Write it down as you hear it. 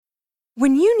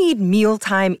When you need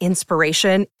mealtime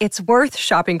inspiration, it's worth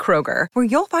shopping Kroger, where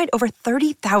you'll find over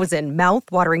 30,000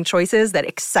 mouth-watering choices that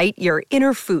excite your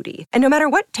inner foodie. And no matter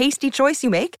what tasty choice you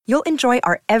make, you'll enjoy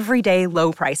our everyday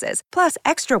low prices, plus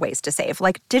extra ways to save,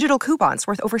 like digital coupons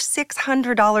worth over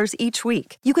 $600 each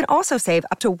week. You can also save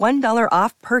up to $1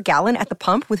 off per gallon at the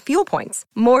pump with fuel points.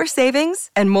 More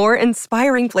savings and more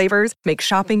inspiring flavors make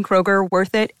shopping Kroger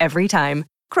worth it every time.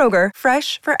 Kroger,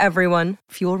 fresh for everyone.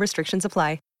 Fuel restrictions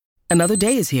apply. Another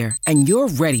day is here, and you're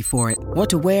ready for it. What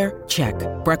to wear? Check.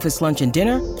 Breakfast, lunch, and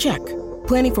dinner? Check.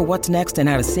 Planning for what's next and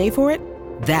how to save for it?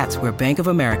 That's where Bank of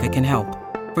America can help.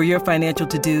 For your financial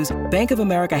to-dos, Bank of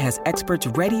America has experts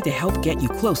ready to help get you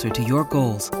closer to your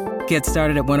goals. Get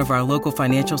started at one of our local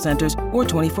financial centers or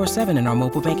 24/7 in our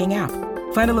mobile banking app.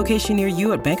 Find a location near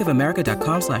you at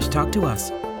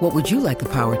bankofamerica.com/talktous. What would you like the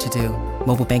power to do?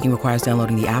 Mobile banking requires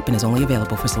downloading the app and is only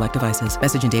available for select devices.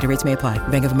 Message and data rates may apply.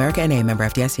 Bank of America N.A., member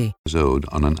FDIC.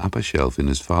 On an upper shelf in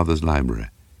his father's library.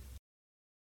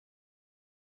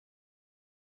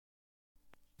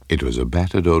 It was a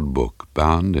battered old book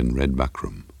bound in red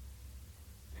buckram.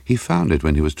 He found it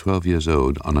when he was 12 years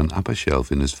old on an upper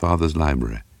shelf in his father's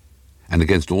library, and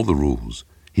against all the rules,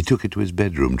 he took it to his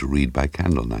bedroom to read by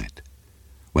candlelight,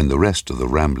 when the rest of the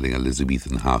rambling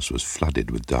Elizabethan house was flooded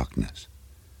with darkness.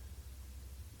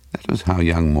 That was how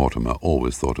young Mortimer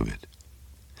always thought of it.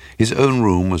 His own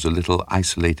room was a little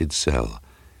isolated cell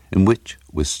in which,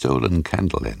 with stolen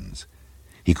candle ends,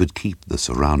 he could keep the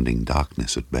surrounding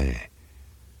darkness at bay,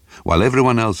 while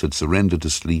everyone else had surrendered to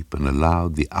sleep and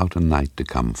allowed the outer night to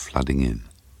come flooding in.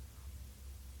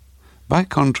 By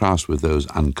contrast with those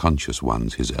unconscious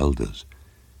ones, his elders,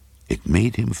 it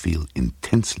made him feel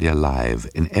intensely alive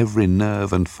in every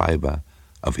nerve and fiber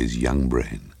of his young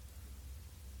brain.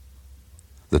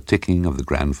 The ticking of the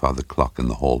grandfather clock in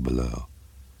the hall below,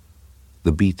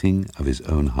 the beating of his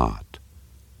own heart,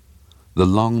 the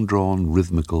long-drawn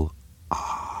rhythmical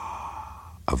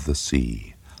ah of the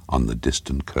sea on the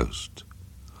distant coast,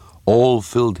 all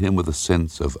filled him with a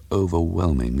sense of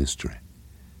overwhelming mystery.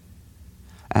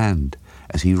 And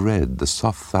as he read, the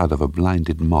soft thud of a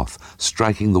blinded moth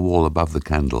striking the wall above the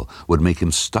candle would make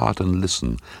him start and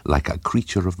listen like a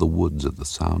creature of the woods at the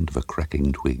sound of a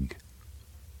cracking twig.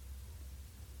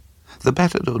 The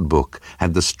battered old book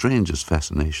had the strangest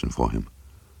fascination for him,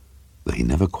 though he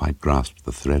never quite grasped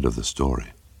the thread of the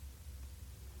story.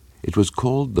 It was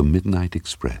called The Midnight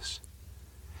Express,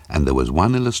 and there was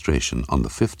one illustration on the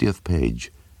 50th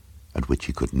page at which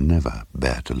he could never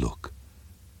bear to look.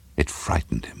 It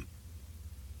frightened him.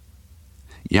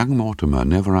 Young Mortimer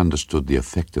never understood the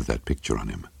effect of that picture on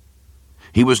him.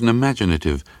 He was an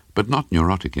imaginative but not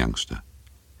neurotic youngster,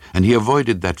 and he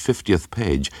avoided that 50th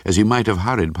page as he might have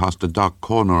hurried past a dark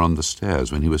corner on the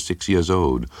stairs when he was 6 years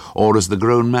old, or as the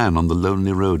grown man on the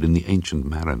lonely road in The Ancient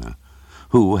Mariner,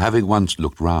 who, having once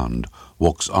looked round,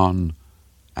 walks on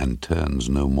and turns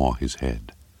no more his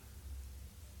head.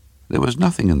 There was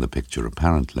nothing in the picture,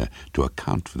 apparently, to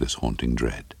account for this haunting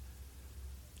dread.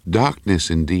 Darkness,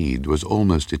 indeed, was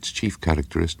almost its chief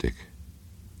characteristic.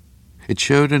 It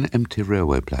showed an empty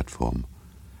railway platform,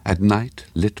 at night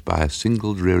lit by a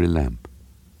single dreary lamp,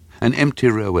 an empty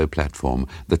railway platform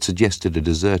that suggested a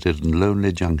deserted and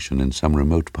lonely junction in some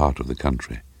remote part of the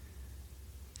country.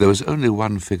 There was only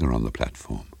one figure on the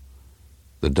platform,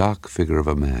 the dark figure of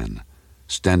a man,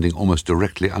 standing almost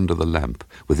directly under the lamp,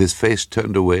 with his face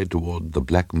turned away toward the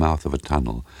black mouth of a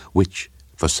tunnel, which,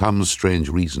 for some strange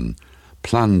reason,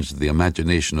 plunged the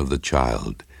imagination of the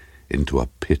child into a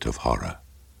pit of horror.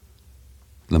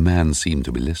 The man seemed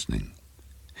to be listening.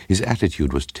 His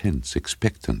attitude was tense,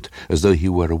 expectant, as though he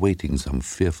were awaiting some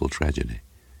fearful tragedy.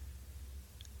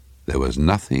 There was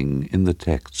nothing in the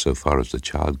text, so far as the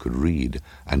child could read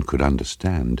and could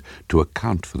understand, to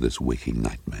account for this waking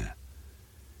nightmare.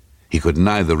 He could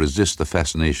neither resist the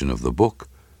fascination of the book,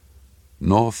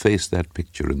 nor face that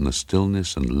picture in the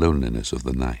stillness and loneliness of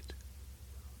the night.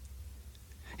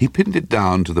 He pinned it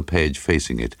down to the page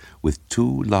facing it with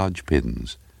 2 large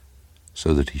pins,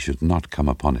 so that he should not come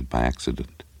upon it by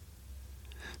accident.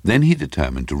 Then he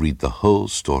determined to read the whole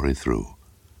story through.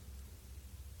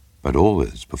 But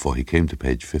always, before he came to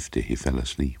page 50, he fell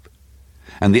asleep,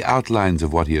 and the outlines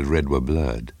of what he had read were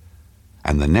blurred,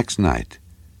 and the next night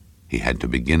he had to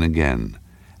begin again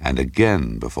and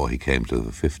again before he came to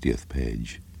the 50th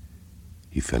page.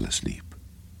 He fell asleep.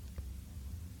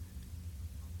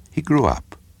 He grew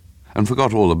up and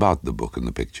forgot all about the book and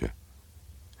the picture.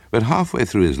 But halfway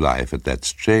through his life, at that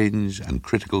strange and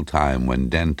critical time when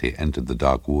Dante entered the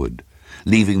dark wood,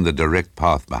 leaving the direct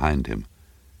path behind him,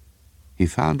 he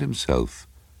found himself,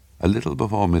 a little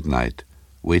before midnight,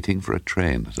 waiting for a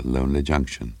train at a lonely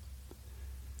junction.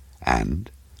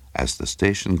 And, as the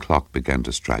station clock began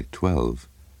to strike 12,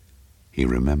 he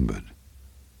remembered.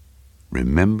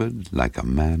 Remembered like a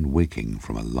man waking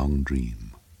from a long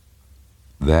dream.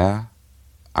 There,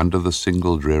 under the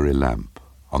single dreary lamp,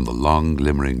 on the long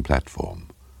glimmering platform,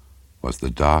 was the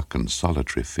dark and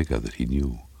solitary figure that he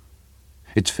knew.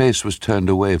 Its face was turned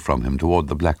away from him toward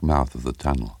the black mouth of the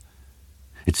tunnel.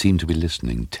 It seemed to be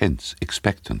listening, tense,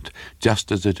 expectant,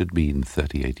 just as it had been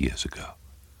 38 years ago.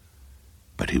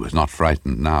 But he was not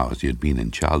frightened now as he had been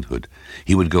in childhood.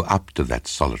 He would go up to that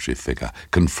solitary figure,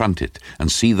 confront it,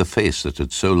 and see the face that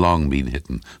had so long been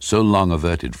hidden, so long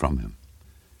averted from him.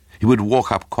 He would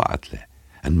walk up quietly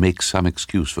and make some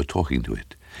excuse for talking to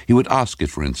it. He would ask it,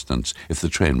 for instance, if the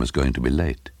train was going to be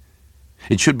late.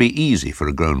 It should be easy for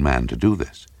a grown man to do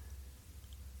this.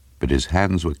 But his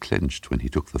hands were clenched when he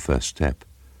took the first step,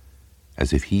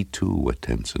 as if he too were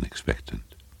tense and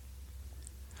expectant.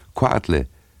 Quietly,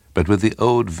 but with the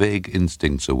old vague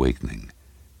instincts awakening,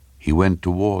 he went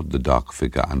toward the dark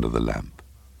figure under the lamp,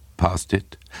 passed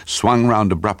it, swung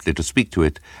round abruptly to speak to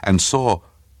it, and saw,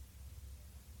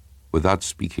 without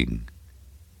speaking,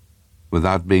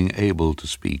 without being able to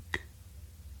speak,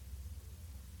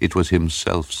 it was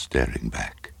himself staring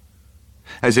back,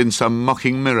 as in some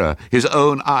mocking mirror, his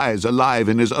own eyes alive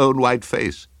in his own white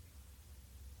face.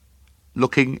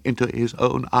 Looking into his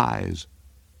own eyes,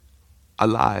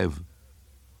 alive.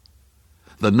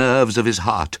 The nerves of his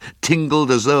heart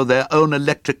tingled as though their own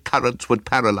electric currents would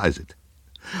paralyze it.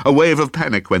 A wave of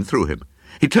panic went through him.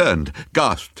 He turned,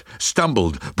 gasped,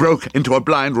 stumbled, broke into a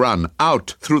blind run,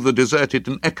 out through the deserted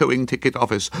and echoing ticket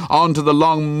office, onto the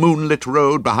long moonlit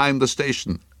road behind the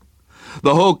station.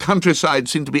 The whole countryside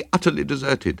seemed to be utterly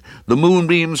deserted. The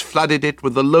moonbeams flooded it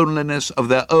with the loneliness of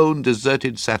their own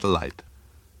deserted satellite.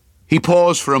 He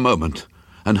paused for a moment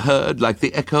and heard, like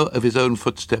the echo of his own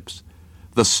footsteps,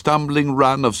 the stumbling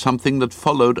run of something that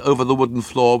followed over the wooden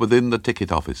floor within the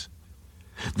ticket office.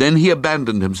 Then he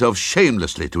abandoned himself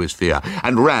shamelessly to his fear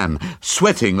and ran,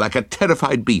 sweating like a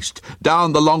terrified beast,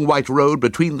 down the long white road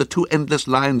between the two endless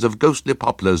lines of ghostly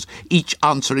poplars, each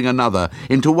answering another,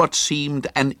 into what seemed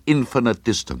an infinite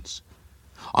distance.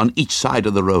 On each side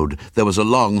of the road there was a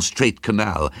long, straight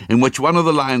canal, in which one of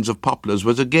the lines of poplars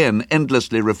was again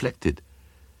endlessly reflected.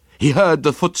 He heard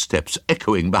the footsteps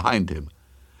echoing behind him.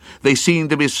 They seemed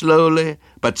to be slowly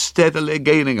but steadily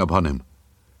gaining upon him.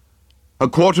 A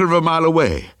quarter of a mile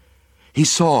away, he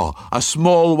saw a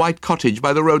small white cottage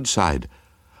by the roadside,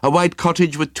 a white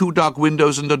cottage with 2 dark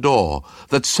windows and a door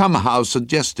that somehow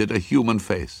suggested a human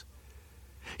face.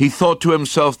 He thought to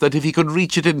himself that if he could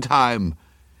reach it in time,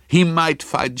 he might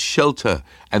find shelter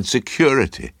and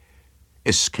security,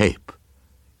 escape.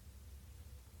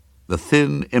 The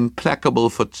thin, implacable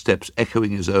footsteps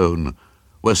echoing his own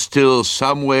were still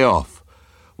some way off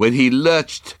when he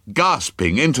lurched,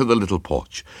 gasping, into the little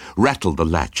porch, rattled the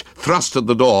latch, thrust at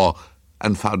the door,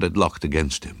 and found it locked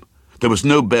against him. There was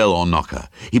no bell or knocker.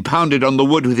 He pounded on the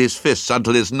wood with his fists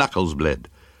until his knuckles bled.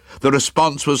 The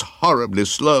response was horribly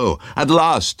slow. At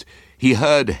last, he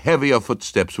heard heavier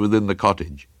footsteps within the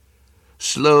cottage.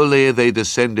 Slowly they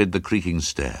descended the creaking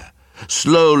stair.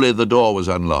 Slowly the door was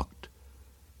unlocked.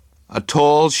 A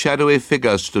tall, shadowy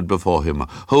figure stood before him,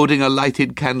 holding a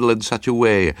lighted candle in such a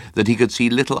way that he could see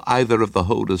little either of the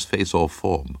holder's face or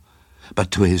form.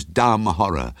 But to his dumb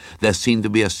horror, there seemed to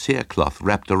be a cerecloth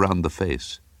wrapped around the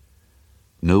face.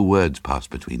 No words passed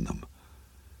between them.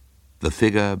 The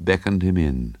figure beckoned him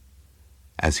in.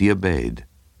 As he obeyed,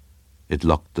 it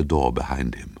locked the door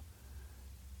behind him.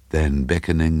 Then,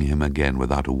 beckoning him again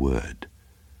without a word,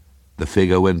 the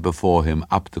figure went before him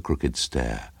up the crooked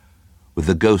stair, with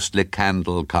the ghostly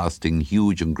candle casting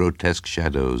huge and grotesque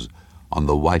shadows on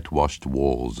the whitewashed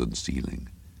walls and ceiling.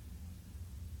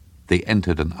 They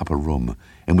entered an upper room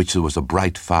in which there was a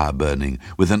bright fire burning,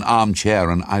 with an armchair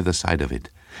on either side of it,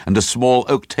 and a small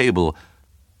oak table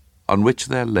on which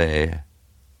there lay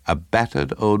a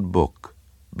battered old book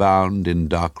bound in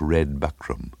dark red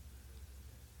buckram.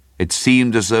 It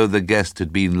seemed as though the guest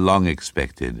had been long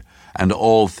expected, and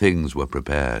all things were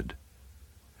prepared.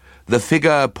 The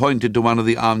figure pointed to one of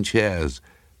the armchairs,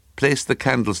 placed the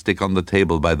candlestick on the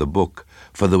table by the book,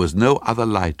 for there was no other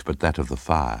light but that of the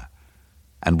fire,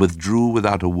 and withdrew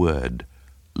without a word,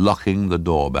 locking the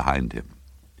door behind him.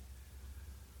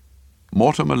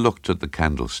 Mortimer looked at the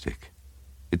candlestick.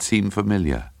 It seemed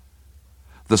familiar.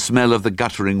 The smell of the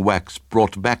guttering wax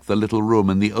brought back the little room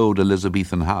in the old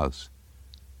Elizabethan house.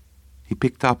 He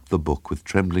picked up the book with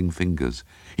trembling fingers.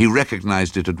 He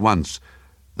recognized it at once,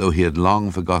 though he had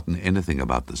long forgotten anything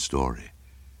about the story.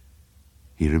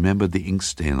 He remembered the ink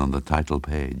stain on the title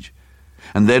page,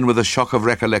 and then, with a shock of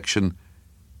recollection,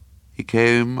 He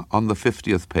came on the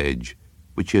 50th page,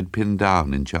 which he had pinned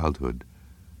down in childhood.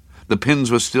 The pins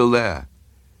were still there.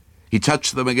 He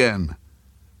touched them again,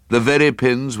 the very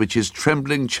pins which his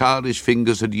trembling childish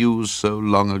fingers had used so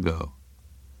long ago.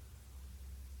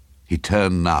 He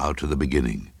turned now to the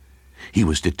beginning. He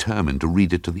was determined to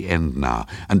read it to the end now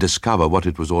and discover what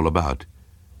it was all about.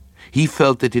 He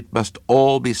felt that it must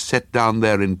all be set down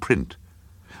there in print,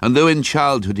 and though in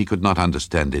childhood he could not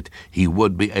understand it, he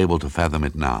would be able to fathom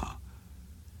it now.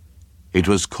 It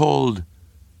was called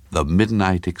The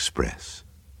Midnight Express,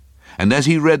 and as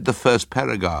he read the first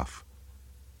paragraph,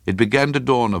 it began to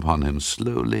dawn upon him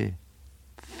slowly,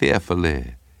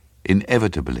 fearfully,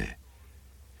 inevitably.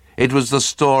 It was the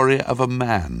story of a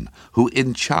man who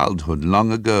in childhood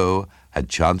long ago had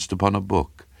chanced upon a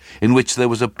book in which there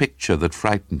was a picture that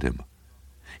frightened him.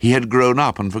 He had grown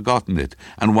up and forgotten it,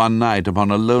 and one night upon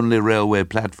a lonely railway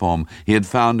platform he had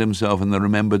found himself in the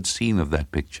remembered scene of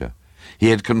that picture. He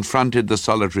had confronted the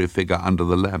solitary figure under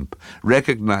the lamp,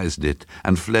 recognized it,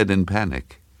 and fled in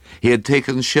panic. He had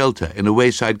taken shelter in a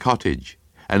wayside cottage,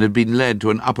 and had been led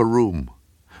to an upper room,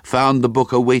 found the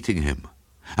book awaiting him,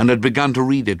 and had begun to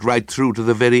read it right through to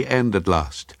the very end at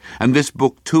last. And this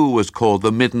book, too, was called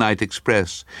The Midnight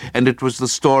Express, and it was the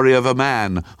story of a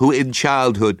man who in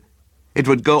childhood... It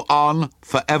would go on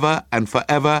forever and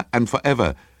forever and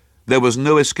forever. There was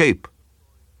no escape.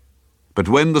 But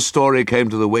when the story came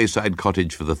to the wayside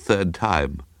cottage for the third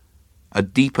time, a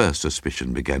deeper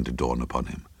suspicion began to dawn upon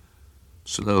him.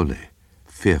 Slowly,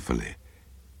 fearfully,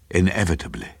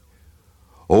 inevitably.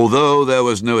 Although there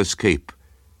was no escape,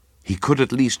 he could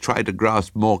at least try to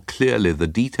grasp more clearly the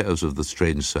details of the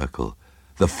strange circle,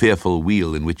 the fearful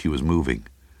wheel in which he was moving.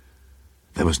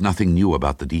 There was nothing new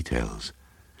about the details.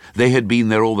 They had been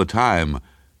there all the time,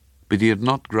 but he had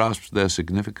not grasped their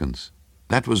significance.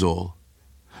 That was all.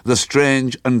 The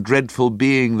strange and dreadful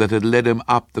being that had led him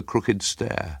up the crooked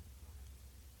stair.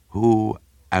 Who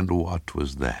and what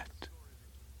was that?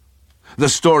 The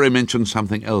story mentioned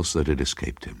something else that had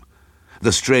escaped him.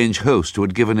 The strange host who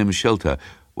had given him shelter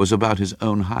was about his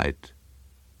own height.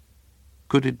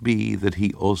 Could it be that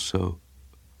he also...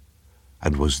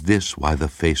 And was this why the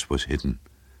face was hidden?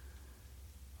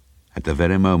 At the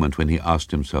very moment when he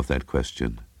asked himself that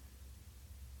question,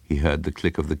 he heard the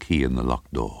click of the key in the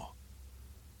locked door.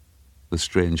 The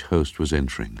strange host was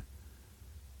entering,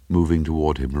 moving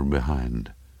toward him from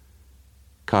behind,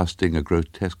 casting a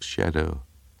grotesque shadow,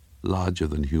 larger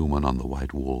than human, on the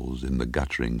white walls in the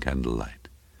guttering candlelight.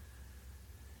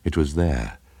 It was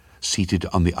there, seated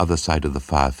on the other side of the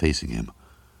fire facing him,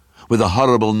 with a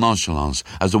horrible nonchalance,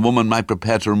 as a woman might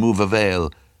prepare to remove a veil.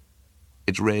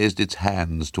 It raised its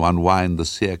hands to unwind the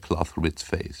cerecloth from its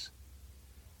face.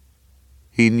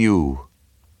 He knew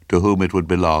to whom it would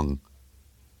belong.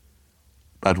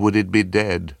 But would it be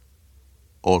dead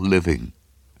or living?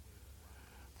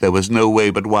 There was no way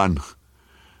but one.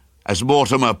 As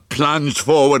Mortimer plunged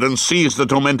forward and seized the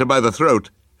tormentor by the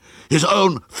throat, his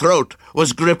own throat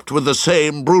was gripped with the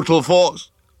same brutal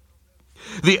force.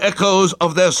 The echoes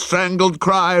of their strangled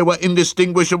cry were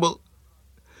indistinguishable,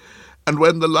 and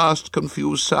when the last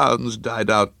confused sounds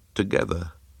died out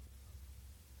together,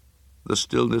 the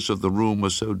stillness of the room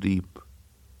was so deep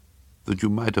that you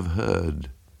might have heard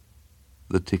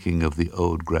the ticking of the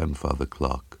old grandfather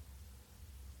clock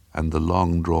and the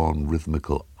long-drawn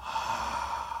rhythmical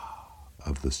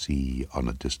of the sea on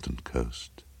a distant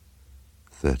coast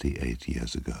 38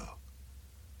 years ago.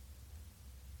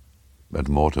 But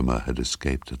Mortimer had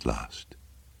escaped at last.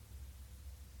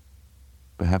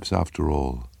 Perhaps, after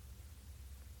all,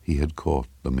 he had caught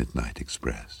the Midnight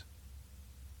Express.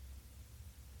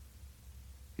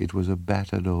 It was a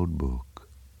battered old book,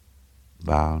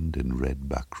 bound in red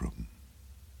buckram.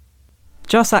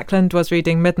 Joss Ackland was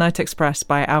reading Midnight Express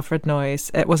by Alfred Noyes.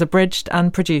 It was abridged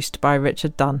and produced by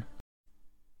Richard Dunn.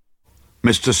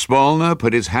 Mr. Spallner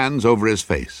put his hands over his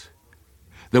face.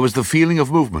 There was the feeling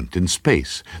of movement in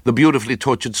space, the beautifully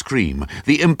tortured scream,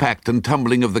 the impact and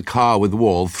tumbling of the car with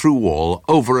wall, through wall,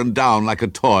 over and down like a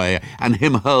toy, and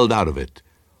him hurled out of it.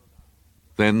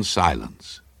 Then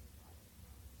silence.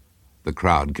 The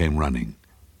crowd came running.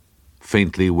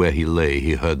 Faintly where he lay,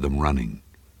 he heard them running.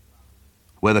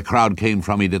 Where the crowd came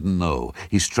from he didn't know.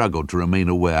 He struggled to remain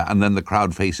aware, and then the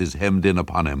crowd faces hemmed in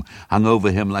upon him, hung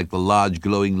over him like the large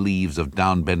glowing leaves of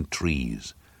down-bent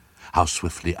trees. How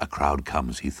swiftly a crowd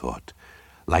comes, he thought,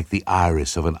 like the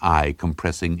iris of an eye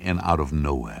compressing in out of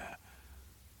nowhere.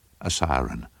 A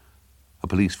siren, a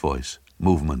police voice,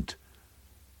 movement.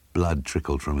 Blood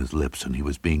trickled from his lips, and he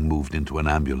was being moved into an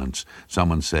ambulance.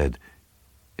 Someone said,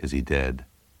 "Is he dead?"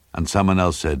 And someone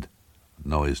else said,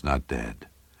 "No, he's not dead."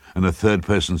 And a third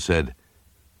person said,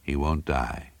 He won't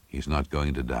die. He's not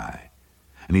going to die.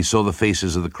 And he saw the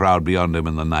faces of the crowd beyond him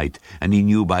in the night, and he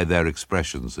knew by their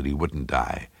expressions that he wouldn't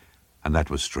die. And that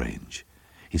was strange.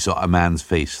 He saw a man's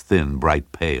face, thin,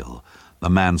 bright pale. The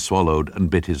man swallowed and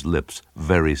bit his lips,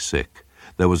 very sick.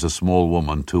 There was a small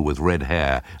woman, too, with red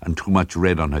hair and too much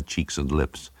red on her cheeks and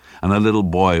lips, and a little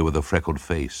boy with a freckled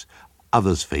face.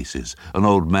 Others' faces, an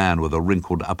old man with a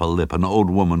wrinkled upper lip, an old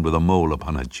woman with a mole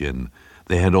upon her chin.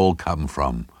 They had all come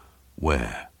from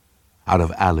where? Out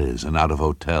of alleys and out of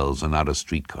hotels and out of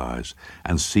streetcars,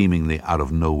 and seemingly out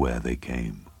of nowhere they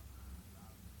came.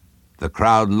 The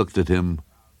crowd looked at him,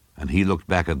 and he looked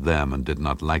back at them and did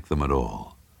not like them at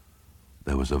all.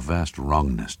 There was a vast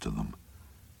wrongness to them.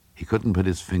 He couldn't put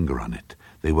his finger on it.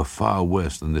 They were far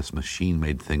worse than this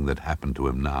machine-made thing that happened to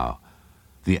him now.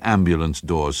 The ambulance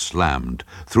doors slammed.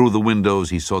 Through the windows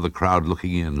he saw the crowd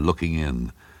looking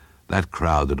in. That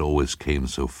crowd that always came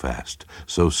so fast,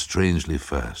 so strangely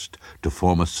fast, to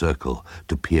form a circle,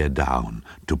 to peer down,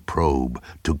 to probe,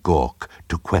 to gawk,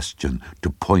 to question, to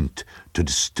point, to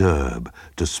disturb,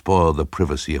 to spoil the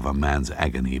privacy of a man's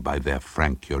agony by their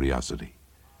frank curiosity.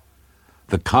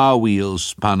 The car wheels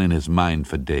spun in his mind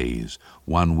for days,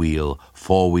 one wheel,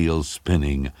 4 wheels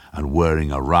spinning and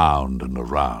whirring around and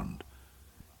around.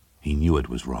 He knew it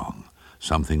was wrong.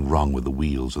 Something wrong with the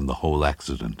wheels and the whole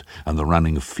accident, and the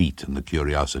running of feet and the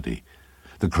curiosity.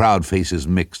 The crowd faces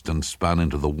mixed and spun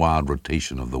into the wild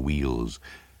rotation of the wheels.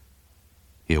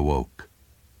 He awoke.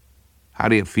 "How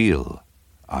do you feel?"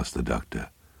 asked the doctor.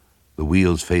 The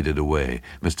wheels faded away.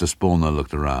 Mr. Spallner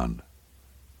looked around.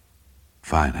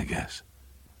 "Fine, I guess."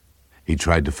 He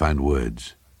tried to find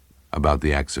words about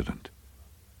the accident.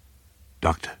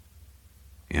 "Doctor."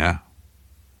 "Yeah?"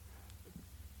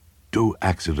 "Do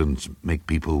accidents make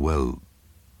people, well,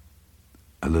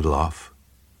 a little off?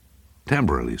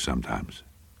 Temporarily, sometimes."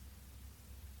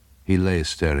 He lay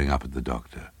staring up at the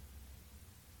doctor.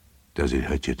 "Does it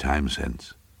hurt your time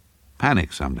sense?"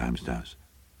 "Panic sometimes does."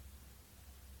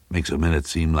 "Makes a minute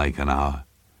seem like an hour?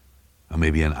 Or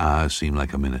maybe an hour seem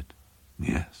like a minute?"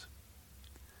 "Yes."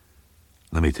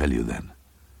 "Let me tell you then.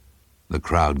 The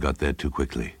crowd got there too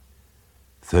quickly.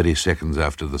 30 seconds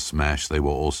after the smash, they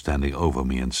were all standing over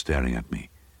me and staring at me.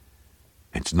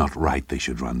 It's not right they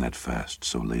should run that fast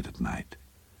so late at night."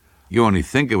 "You only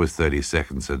think it was 30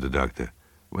 seconds, said the doctor.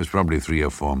 "It was probably 3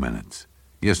 or 4 minutes.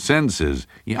 Your senses..."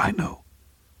 "Yeah, I know.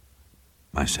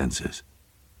 My senses.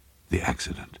 The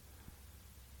accident.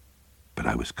 But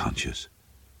I was conscious.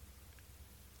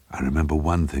 I remember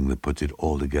one thing that puts it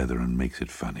all together and makes it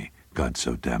funny. God,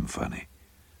 so damn funny.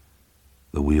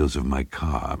 The wheels of my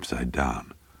car upside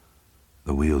down.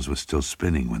 The wheels were still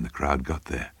spinning when the crowd got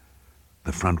there.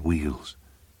 The front wheels.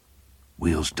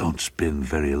 Wheels don't spin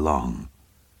very long.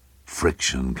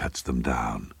 Friction cuts them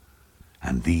down.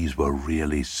 And these were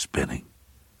really spinning."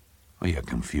 "Oh, you're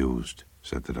confused,"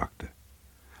 said the doctor.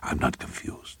 "I'm not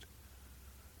confused.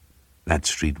 That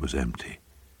street was empty.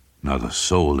 Not a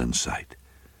soul in sight.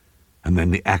 And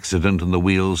then the accident and the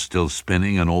wheels still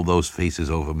spinning and all those faces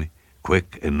over me,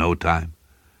 quick, in no time.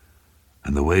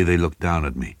 And the way they looked down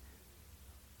at me,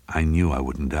 I knew I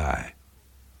wouldn't die."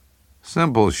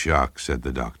 "Simple shock," said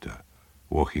the doctor,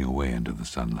 walking away into the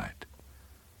sunlight.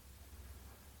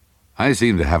 "I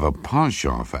seem to have a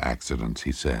penchant for accidents,"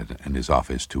 he said in his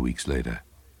office 2 weeks later.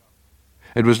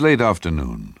 It was late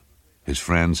afternoon. His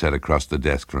friend sat across the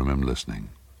desk from him listening.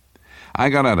 "I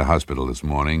got out of hospital this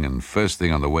morning, and first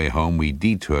thing on the way home we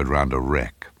detoured round a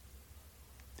wreck.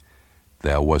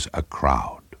 There was a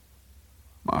crowd."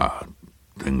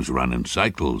 "Things run in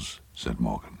cycles," said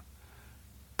Morgan.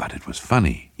 "But it was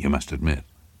funny, you must admit."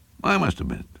 "I must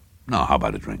admit. Now, how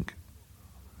about a drink?"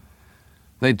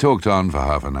 They talked on for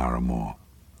half an hour or more.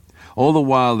 All the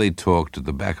while they talked, at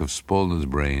the back of Spallner's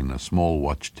brain a small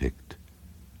watch ticked,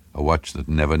 a watch that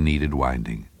never needed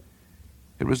winding.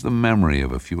 It was the memory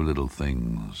of a few little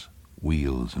things,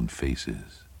 wheels and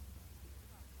faces.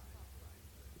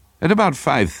 At about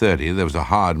 5:30 there was a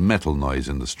hard metal noise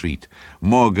in the street.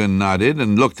 Morgan nodded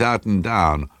and looked out and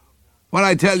down. "What'd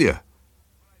I tell you?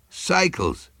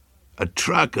 Cycles. A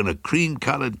truck and a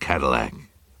cream-colored Cadillac."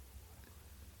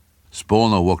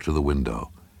 Spallner walked to the window.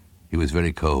 He was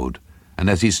very cold, and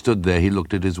as he stood there he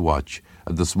looked at his watch,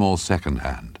 at the small second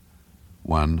hand.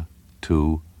 1,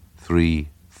 2, 3,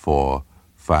 4,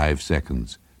 5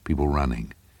 seconds. People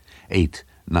running. 8,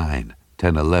 9,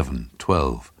 10, 11,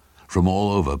 12. From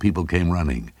all over, people came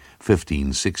running.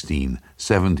 15, 16,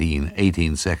 17,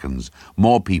 18 seconds.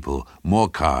 More people, more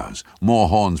cars, more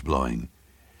horns blowing.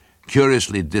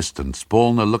 Curiously distant,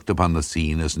 Spallner looked upon the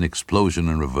scene as an explosion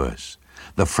in reverse.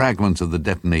 The fragments of the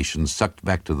detonation sucked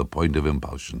back to the point of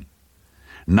impulsion.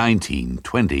 19,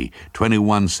 20,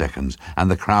 21 seconds, and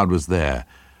the crowd was there.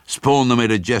 Spallner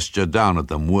made a gesture down at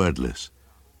them, wordless.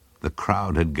 The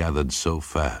crowd had gathered so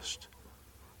fast.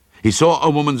 He saw a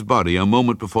woman's body a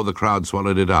moment before the crowd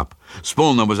swallowed it up.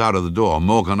 Spallner was out of the door,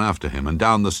 Morgan after him, and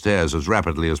down the stairs as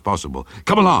rapidly as possible.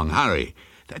 "Come along, hurry.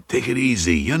 Take it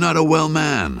easy. You're not a well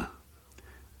man."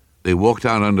 They walked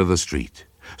out under the street.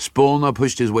 Spallner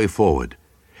pushed his way forward.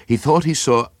 He thought he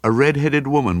saw a red-headed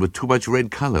woman with too much red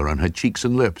color on her cheeks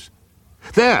and lips.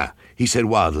 "There," he said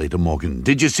wildly to Morgan.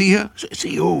 "Did you see her?"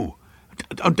 "See who?"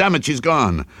 "Oh, damn it, she's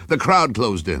gone. The crowd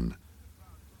closed in."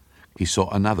 He saw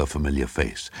another familiar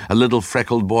face. A little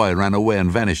freckled boy ran away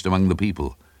and vanished among the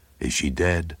people. "Is she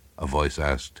dead?" a voice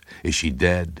asked. "Is she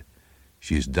dead?"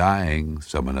 "She's dying,"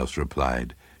 someone else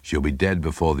replied. "She'll be dead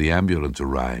before the ambulance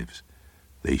arrives."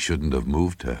 They shouldn't have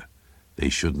moved her. They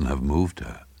shouldn't have moved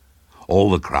her.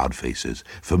 All the crowd faces,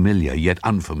 familiar yet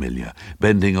unfamiliar,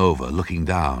 bending over, looking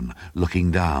down,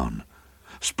 looking down.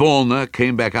 Spallner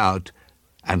came back out,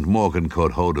 and Morgan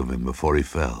caught hold of him before he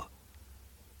fell.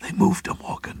 "They moved her,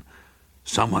 Morgan.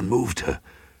 Someone moved her.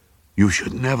 You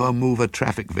should never move a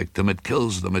traffic victim. It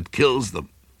kills them. It kills them."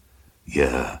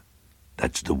 "Yeah,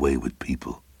 that's the way with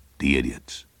people, the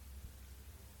idiots."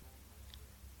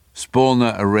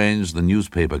 Spallner arranged the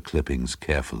newspaper clippings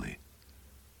carefully.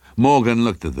 Morgan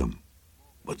looked at them.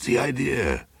 "What's the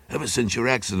idea? Ever since your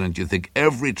accident, you think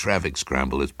every traffic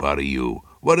scramble is part of you.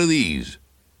 What are these?"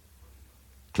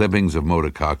 "Clippings of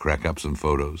motor car crack-ups and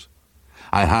photos.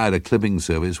 I hired a clipping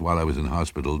service while I was in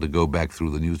hospital to go back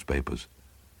through the newspapers.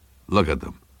 Look at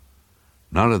them."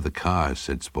 "Not at the cars,"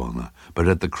 said Spallner, "but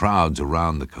at the crowds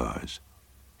around the cars."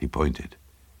 He pointed.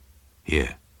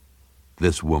 "Here,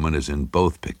 this woman is in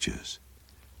both pictures.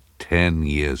 10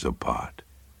 years apart.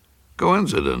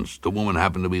 Coincidence. The woman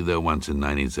happened to be there once in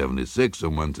 1976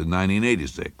 and once in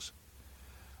 1986.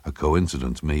 A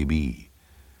coincidence may be,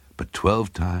 but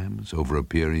 12 times over a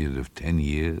period of 10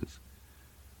 years,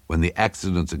 when the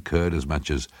accidents occurred as much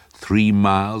as 3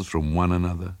 miles from one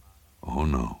another? Oh,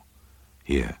 no.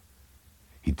 Here."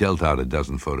 He dealt out a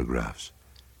dozen photographs.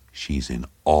 "She's in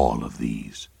all of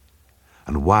these.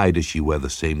 And why does she wear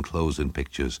the same clothes in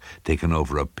pictures taken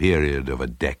over a period of a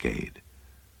decade?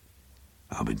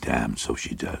 I'll be damned, so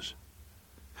she does.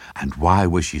 And why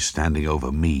was she standing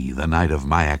over me the night of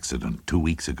my accident 2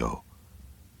 weeks ago?"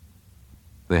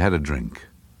 They had a drink.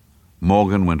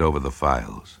 Morgan went over the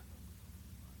files.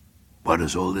 "What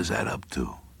does all this add up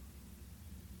to?"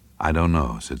 "I don't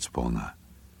know," said Spallner,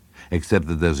 "except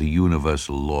that there's a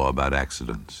universal law about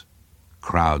accidents.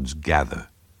 Crowds gather.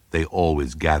 They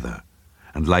always gather.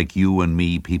 And like you and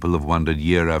me, people have wondered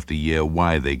year after year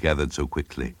why they gathered so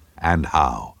quickly, and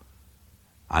how.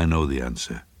 I know the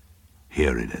answer.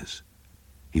 Here it is."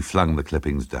 He flung the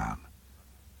clippings down.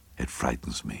 "It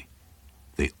frightens me.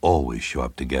 They always show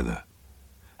up together.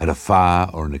 At a fire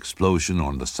or an explosion or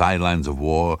on the sidelines of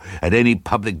war, at any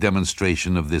public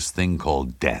demonstration of this thing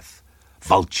called death.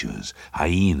 Vultures,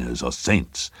 hyenas, or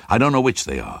saints. I don't know which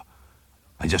they are.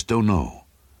 I just don't know.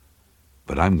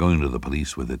 But I'm going to the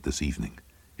police with it this evening.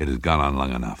 It has gone on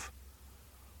long enough.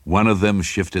 One of them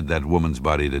shifted that woman's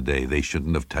body today. They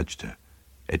shouldn't have touched her.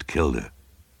 It killed her."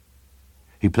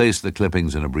 He placed the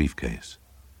clippings in a briefcase.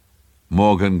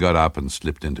 Morgan got up and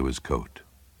slipped into his coat.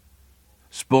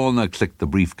 Spallner clicked the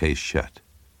briefcase shut.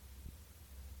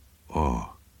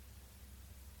 "Oh,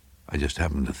 I just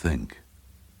happened to think."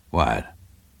 "What?"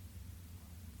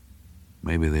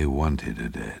 "Maybe they wanted her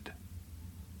dead."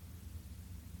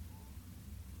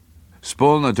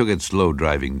 Spallner took it slow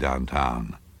driving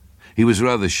downtown. He was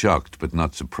rather shocked but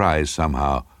not surprised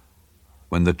somehow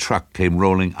when the truck came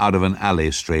rolling out of an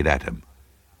alley straight at him.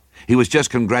 He was just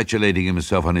congratulating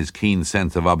himself on his keen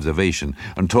sense of observation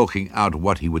and talking out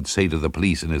what he would say to the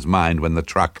police in his mind when the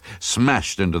truck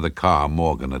smashed into the car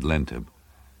Morgan had lent him.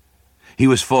 He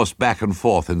was forced back and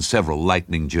forth in several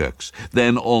lightning jerks.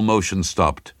 Then all motion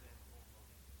stopped,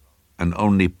 and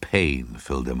only pain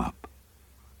filled him up.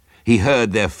 He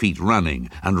heard their feet running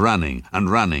and running and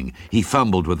running. He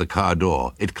fumbled with the car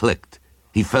door. It clicked.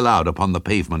 He fell out upon the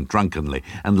pavement drunkenly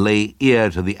and lay ear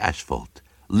to the asphalt,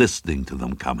 listening to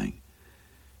them coming.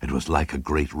 It was like a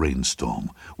great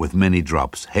rainstorm, with many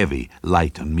drops, heavy,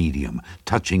 light, and medium,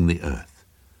 touching the earth.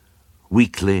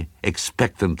 Weakly,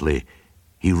 expectantly,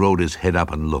 he rode his head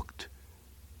up and looked.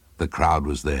 The crowd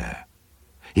was there.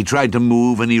 He tried to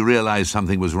move, and he realized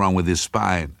something was wrong with his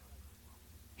spine.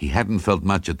 He hadn't felt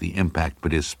much at the impact,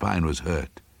 but his spine was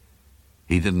hurt.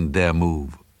 He didn't dare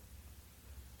move.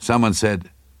 Someone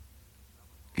said,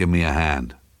 "Give me a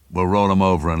hand. We'll roll him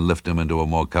over and lift him into a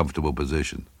more comfortable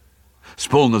position."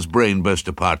 Spallner's brain burst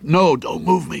apart. "No, don't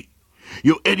move me.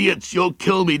 You idiots, you'll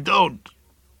kill me, don't!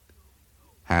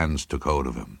 Hands took hold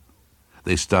of him.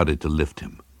 They started to lift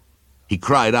him. He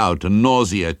cried out, and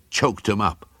nausea choked him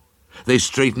up. They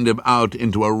straightened him out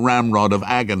into a ramrod of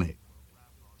agony.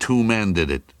 2 men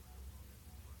did it.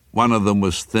 One of them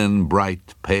was thin,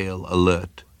 bright, pale,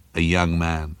 alert, a young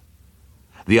man.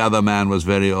 The other man was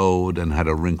very old and had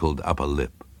a wrinkled upper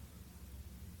lip.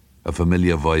 A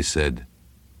familiar voice said,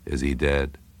 "Is he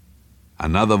dead?"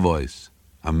 Another voice,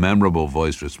 a memorable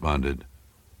voice, responded,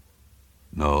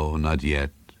 "No, not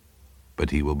yet,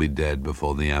 but he will be dead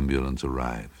before the ambulance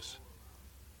arrives."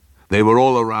 They were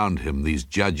all around him, these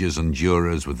judges and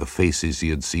jurors with the faces he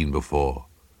had seen before.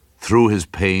 Through his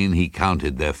pain, he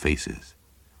counted their faces.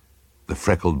 The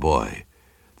freckled boy,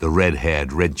 the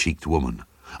red-haired, red-cheeked woman,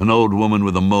 an old woman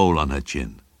with a mole on her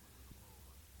chin.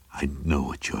 "I know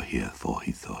what you're here for,"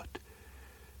 he thought.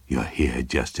 "You're here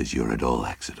just as you're at all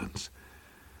accidents,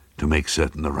 to make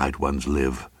certain the right ones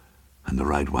live and the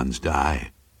right ones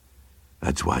die.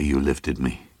 That's why you lifted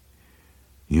me.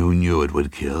 You knew it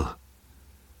would kill.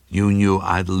 You knew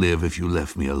I'd live if you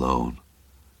left me alone.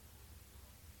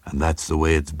 And that's the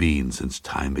way it's been since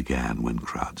time began when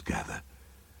crowds gather.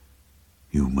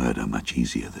 You murder much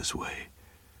easier this way.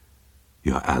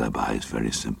 Your alibi is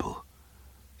very simple.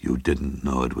 You didn't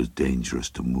know it was dangerous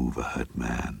to move a hurt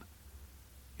man.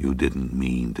 You didn't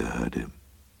mean to hurt him."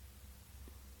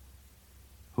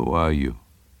 "Who are you?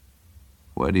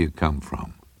 Where do you come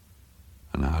from?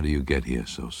 And how do you get here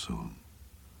so soon?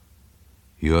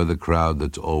 You're the crowd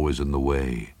that's always in the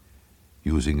way,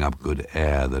 using up good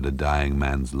air that a dying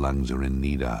man's lungs are in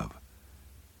need of,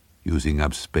 using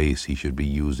up space he should be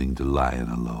using to lie in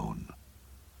alone.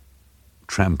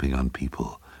 Tramping on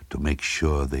people to make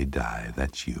sure they die,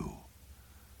 that's you.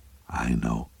 I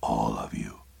know all of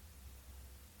you."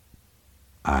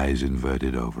 Eyes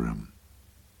inverted over him,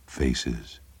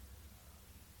 faces.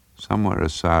 Somewhere a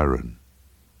siren.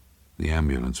 The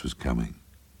ambulance was coming.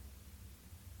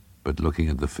 But looking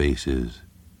at the faces,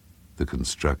 the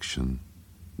construction,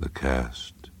 the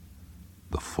cast,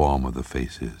 the form of the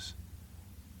faces,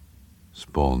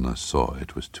 Spallner saw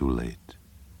it was too late.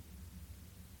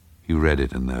 He read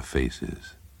it in their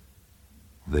faces.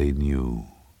 They knew.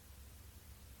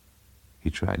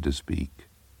 He tried to speak.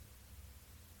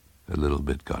 A little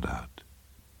bit got out.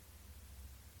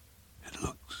 "It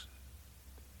looks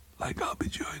like I'll be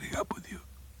joining up with you.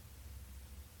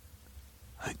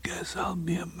 I guess I'll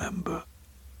be a member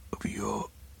of your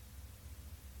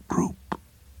group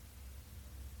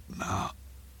now."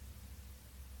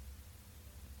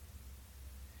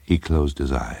 He closed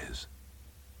his eyes,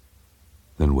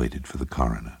 then waited for the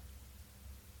coroner.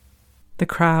 The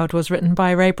Crowd was written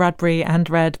by Ray Bradbury and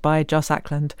read by Joss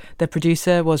Ackland. The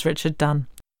producer was Richard Dunn.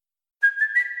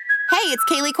 Hey, it's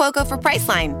Kaylee Cuoco for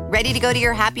Priceline. Ready to go to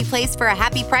your happy place for a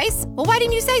happy price? Well, why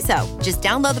didn't you say so? Just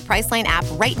download the Priceline app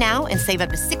right now and save up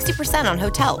to 60% on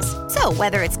hotels. So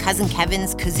whether it's Cousin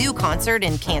Kevin's Kazoo Concert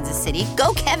in Kansas City,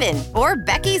 go Kevin, or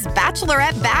Becky's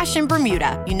Bachelorette Bash in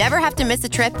Bermuda, you never have to miss a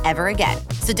trip ever again.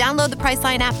 So download the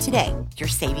Priceline app today. Your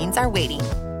savings are waiting.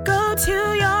 Go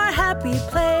to your happy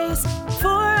place for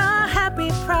a happy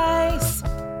price.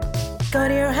 Go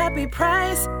to your happy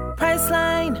price,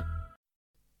 Priceline.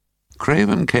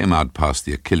 Craven came out past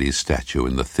the Achilles statue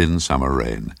in the thin summer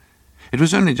rain. It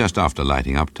was only just after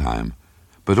lighting up time,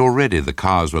 but already the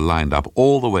cars were lined up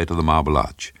all the way to the Marble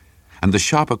Arch, and the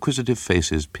sharp, acquisitive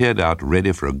faces peered out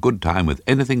ready for a good time with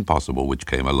anything possible which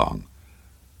came along.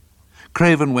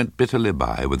 Craven went bitterly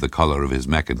by with the collar of his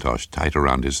mackintosh tight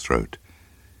around his throat.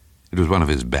 It was one of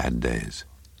his bad days.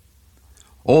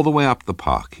 All the way up the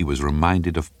park he was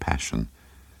reminded of passion.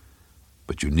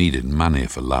 But you needed money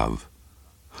for love.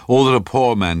 All that a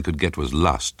poor man could get was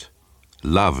lust.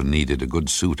 Love needed a good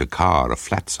suit, a car, a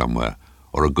flat somewhere,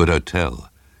 or a good hotel.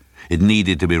 It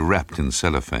needed to be wrapped in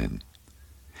cellophane.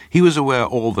 He was aware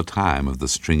all the time of the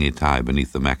stringy tie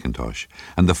beneath the mackintosh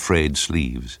and the frayed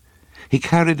sleeves. He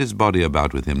carried his body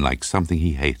about with him like something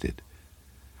he hated.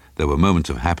 There were moments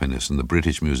of happiness in the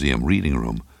British Museum reading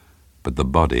room, but the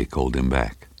body called him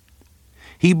back.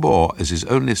 He bore as his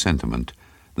only sentiment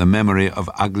the memory of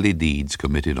ugly deeds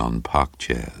committed on park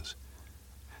chairs.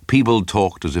 People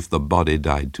talked as if the body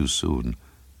died too soon.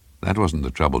 That wasn't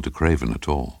the trouble to Craven at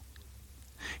all.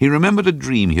 He remembered a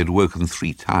dream he had woken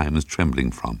 3 times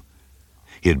trembling from.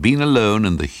 He had been alone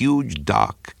in the huge,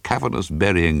 dark, cavernous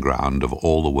burying ground of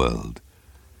all the world.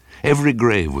 Every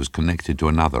grave was connected to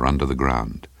another under the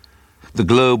ground. The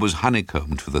globe was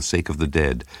honeycombed for the sake of the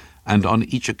dead, and on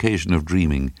each occasion of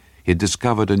dreaming he had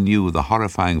discovered anew the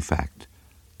horrifying fact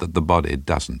that the body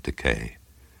doesn't decay.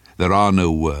 There are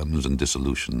no worms and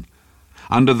dissolution.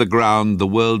 Under the ground, the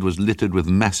world was littered with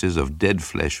masses of dead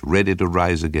flesh ready to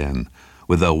rise again,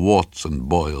 with their warts and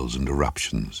boils and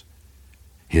eruptions.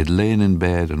 He had lain in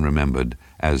bed and remembered,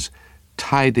 as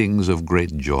tidings of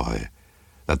great joy,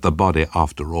 that the body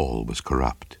after all was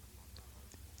corrupt.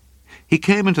 He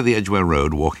came into the Edgware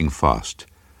Road walking fast.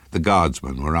 The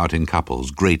guardsmen were out in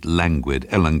couples, great languid,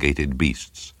 elongated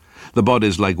beasts, the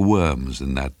bodies like worms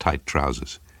in their tight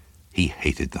trousers. He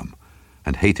hated them,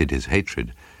 and hated his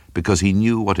hatred, because he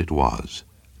knew what it was,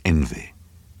 envy.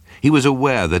 He was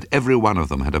aware that every one of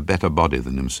them had a better body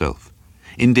than himself.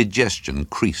 Indigestion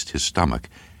creased his stomach.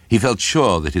 He felt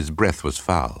sure that his breath was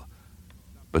foul.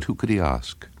 But who could he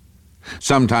ask?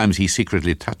 Sometimes he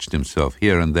secretly touched himself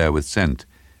here and there with scent.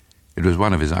 It was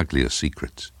one of his ugliest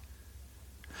secrets.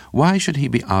 Why should he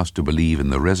be asked to believe in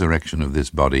the resurrection of this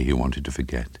body he wanted to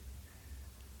forget?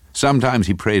 Sometimes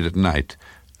he prayed at night.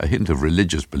 A hint of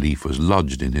religious belief was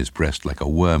lodged in his breast like a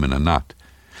worm in a nut,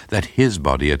 that his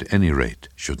body at any rate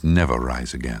should never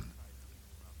rise again.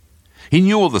 He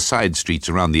knew all the side streets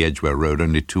around the Edgware Road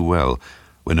only too well.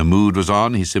 When a mood was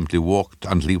on, he simply walked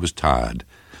until he was tired,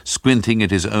 squinting at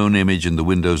his own image in the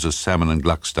windows of Salmon and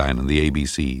Gluckstein and the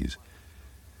ABCs.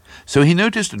 So he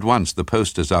noticed at once the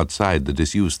posters outside the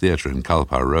disused theatre in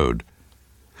Culpar Road.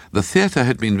 The theatre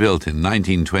had been built in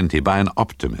 1920 by an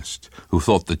optimist who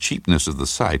thought the cheapness of the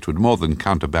site would more than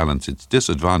counterbalance its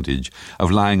disadvantage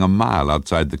of lying a mile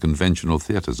outside the conventional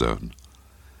theatre zone.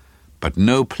 But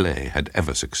no play had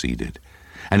ever succeeded,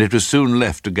 and it was soon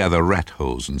left to gather rat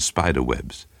holes and spider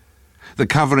webs. The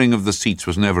covering of the seats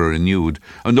was never renewed,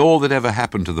 and all that ever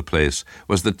happened to the place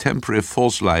was the temporary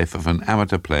false life of an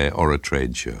amateur play or a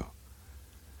trade show.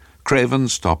 Craven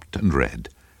stopped and read,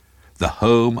 "The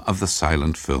home of the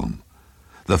silent film.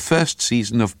 The first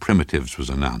season of Primitives was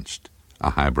announced,"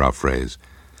 a highbrow phrase.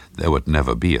 There would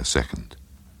never be a second.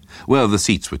 Well, the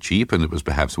seats were cheap, and it was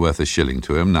perhaps worth a shilling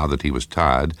to him, now that he was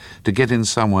tired, to get in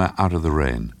somewhere out of the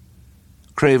rain.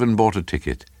 Craven bought a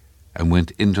ticket and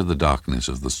went into the darkness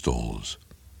of the stalls.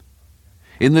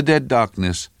 In the dead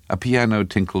darkness, a piano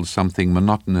tinkled something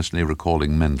monotonously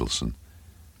recalling Mendelssohn.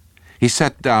 He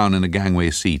sat down in a gangway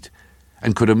seat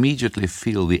and could immediately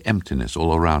feel the emptiness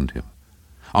all around him.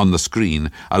 On the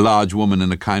screen, a large woman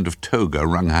in a kind of toga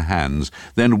wrung her hands,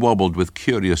 then wobbled with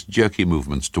curious jerky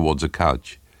movements towards a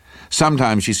couch.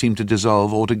 Sometimes she seemed to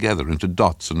dissolve altogether into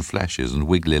dots and flashes and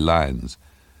wiggly lines.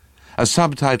 A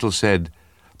subtitle said,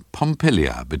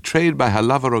 "Pompilia, betrayed by her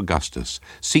lover Augustus,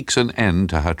 seeks an end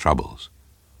to her troubles."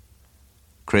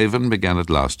 Craven began at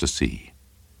last to see.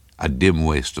 A dim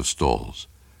waste of stalls.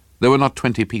 There were not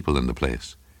 20 people in the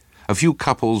place. A few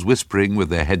couples whispering with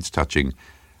their heads touching,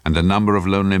 and a number of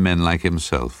lonely men like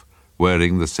himself,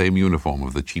 wearing the same uniform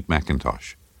of the cheap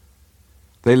Mackintosh.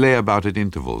 They lay about at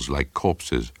intervals like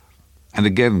corpses, and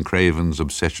again Craven's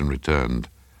obsession returned,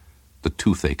 the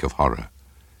toothache of horror.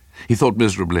 He thought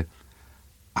miserably,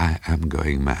 "I am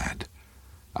going mad.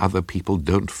 Other people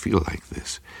don't feel like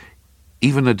this."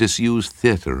 Even a disused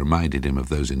theatre reminded him of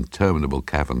those interminable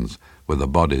caverns where the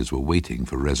bodies were waiting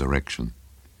for resurrection.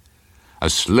 A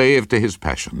slave to his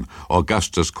passion,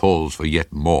 Augustus calls for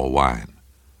yet more wine.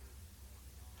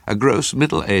 A gross,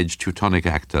 middle-aged Teutonic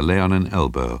actor lay on an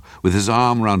elbow, with his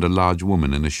arm round a large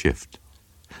woman in a shift.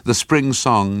 The spring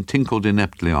song tinkled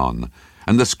ineptly on,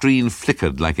 and the screen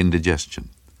flickered like indigestion.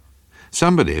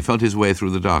 Somebody felt his way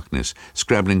through the darkness,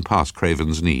 scrabbling past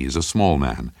Craven's knees, a small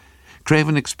man.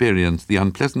 Craven experienced the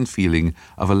unpleasant feeling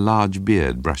of a large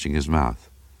beard brushing his mouth.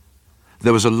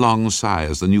 There was a long sigh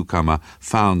as the newcomer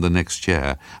found the next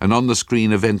chair, and on the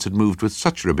screen events had moved with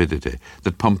such rapidity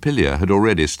that Pompilia had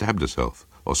already stabbed herself,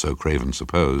 or so Craven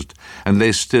supposed, and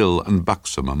lay still and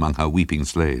buxom among her weeping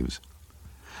slaves.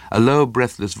 A low,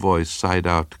 breathless voice sighed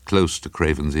out close to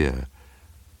Craven's ear.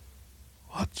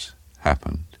 "What's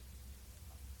happened?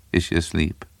 Is she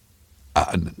asleep?"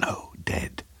 No,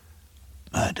 dead.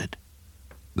 "Murdered?"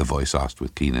 the voice asked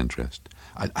with keen interest.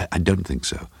 I don't think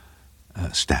so.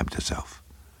 Stabbed herself."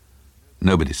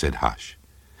 Nobody said hush.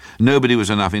 Nobody was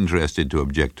enough interested to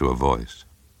object to a voice.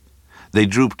 They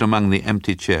drooped among the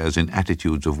empty chairs in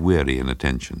attitudes of weary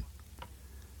inattention.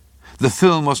 The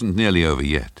film wasn't nearly over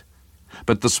yet,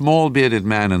 but the small bearded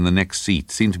man in the next seat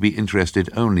seemed to be interested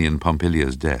only in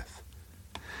Pompilia's death.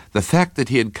 The fact that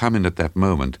he had come in at that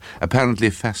moment apparently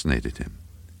fascinated him.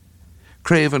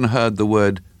 Craven heard the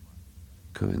word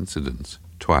coincidence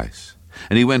twice,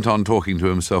 and he went on talking to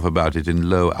himself about it in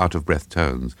low, out-of-breath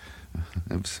tones.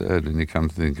 Absurd when you come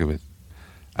to think of it.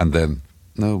 And then,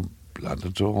 no blood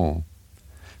at all.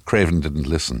 Craven didn't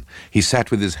listen. He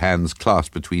sat with his hands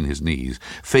clasped between his knees,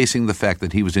 facing the fact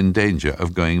that he was in danger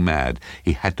of going mad.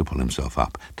 He had to pull himself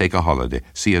up, take a holiday,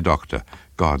 see a doctor.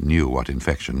 God knew what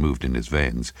infection moved in his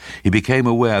veins. He became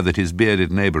aware that his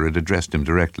bearded neighbour had addressed him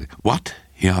directly. "What?"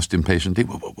 he asked impatiently.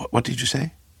 What did you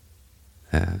say?"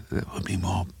 There would be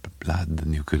more blood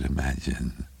than you could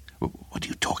imagine." "What are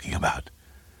you talking about?"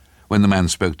 When the man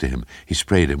spoke to him, he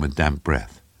sprayed him with damp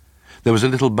breath. There was a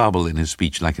little bubble in his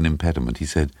speech like an impediment. He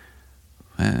said,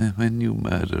 "When you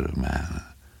murder a man..."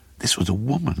 "This was a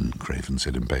woman," Craven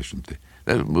said impatiently.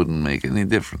 "That wouldn't make any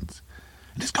difference.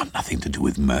 It has got nothing to do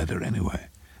with murder anyway.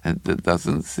 And that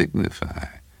doesn't signify."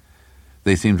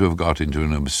 They seemed to have got into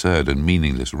an absurd and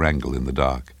meaningless wrangle in the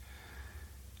dark.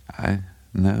 "I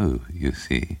know, you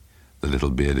see," the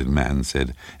little bearded man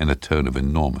said in a tone of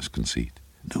enormous conceit.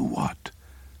 "Know what?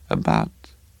 About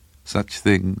such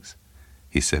things?"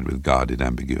 he said with guarded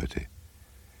ambiguity.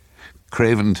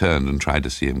 Craven turned and tried to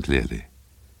see him clearly.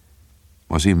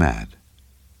 Was he mad?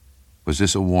 Was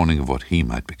this a warning of what he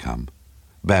might become,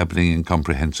 babbling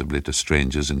incomprehensibly to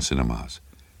strangers in cinemas?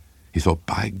 He thought,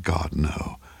 by God,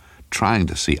 no. Trying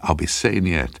to see, I'll be sane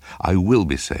yet. I will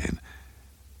be sane.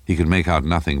 He could make out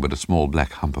nothing but a small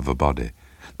black hump of a body.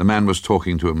 The man was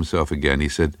talking to himself again. He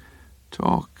said,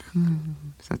 "Talk,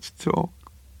 such talk.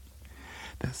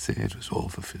 They'll say it was all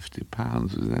for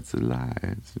 £50. That's a lie.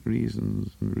 It's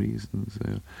reasons and reasons.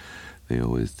 They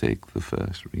always take the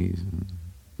first reason.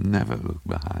 Never look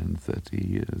behind 30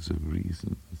 years of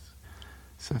reasons.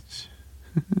 Such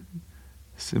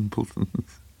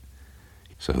simpletons."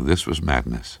 So this was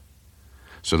madness.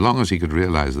 So long as he could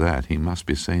realize that, he must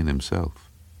be sane himself,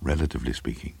 relatively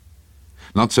speaking.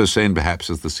 Not so sane perhaps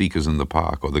as the seekers in the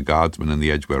park or the guardsmen in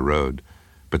the Edgware Road,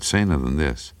 but saner than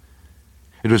this.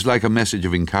 It was like a message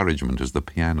of encouragement as the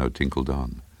piano tinkled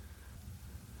on.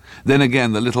 Then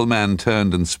again the little man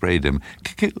turned and sprayed him.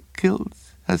 Killed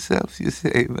herself, you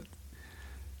say, but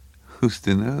who's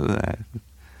to know that?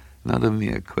 Not a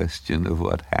mere question of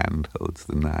what hand holds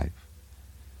the knife.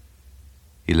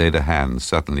 He laid a hand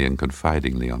suddenly and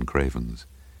confidingly on Craven's.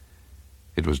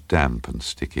 It was damp and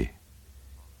sticky.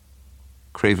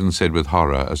 Craven said with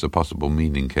horror as a possible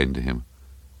meaning came to him,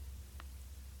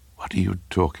 "What are you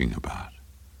talking about?"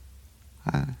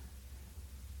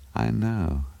 I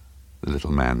know, the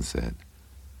little man said.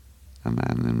 "A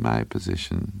man in my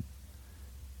position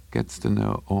gets to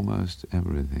know almost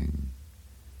everything."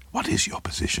 "What is your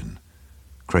position?"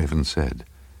 Craven said,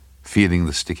 feeling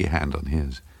the sticky hand on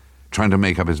his, trying to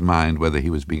make up his mind whether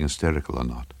he was being hysterical or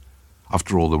not.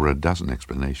 After all, there were a dozen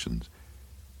explanations.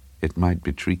 It might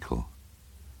be treacle.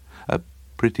 A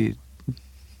pretty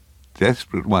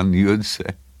desperate one, you'd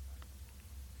say.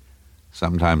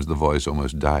 Sometimes the voice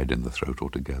almost died in the throat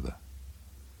altogether.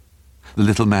 The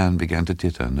little man began to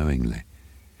titter knowingly.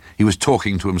 He was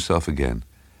talking to himself again.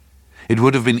 It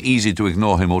would have been easy to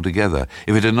ignore him altogether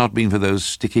if it had not been for those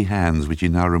sticky hands which he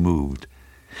now removed.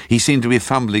 He seemed to be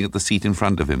fumbling at the seat in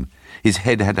front of him. His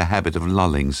head had a habit of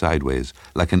lolling sideways,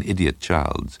 like an idiot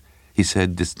child's. He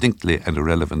said distinctly and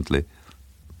irrelevantly,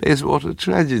 "Bayswater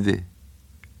tragedy."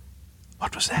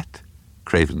 "What was that?"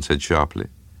 Craven said sharply.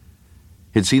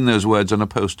 He'd seen those words on a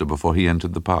poster before he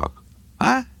entered the park.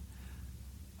 "Huh?"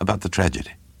 "About the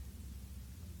tragedy."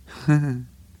 "To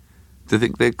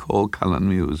think they call Cullen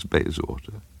Mews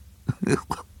Bayswater."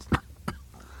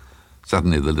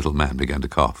 Suddenly the little man began to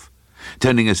cough.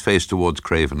 Turning his face towards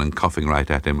Craven and coughing right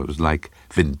at him, it was like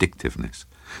vindictiveness.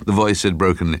 The voice said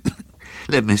brokenly,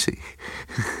 "Let me see.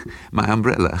 My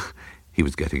umbrella." He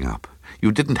was getting up.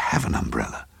 "You didn't have an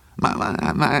umbrella."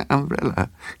 My umbrella,"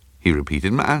 he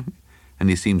repeated. And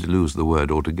he seemed to lose the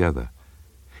word altogether.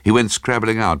 He went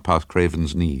scrabbling out past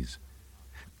Craven's knees.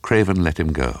 Craven let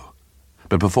him go.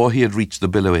 But before he had reached the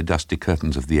billowy, dusty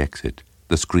curtains of the exit,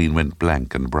 the screen went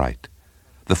blank and bright.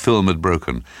 The film had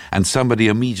broken, and somebody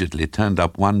immediately turned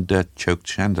up one dirt-choked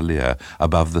chandelier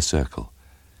above the circle.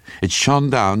 It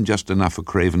shone down just enough for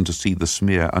Craven to see the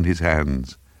smear on his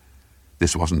hands.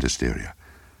 This wasn't hysteria.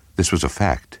 This was a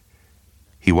fact.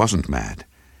 He wasn't mad.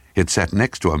 He had sat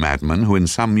next to a madman who in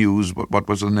some muse, what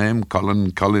was the name?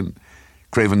 Colin.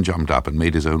 Craven jumped up and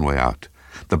made his own way out.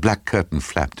 The black curtain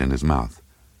flapped in his mouth.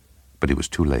 But he was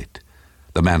too late.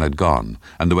 The man had gone,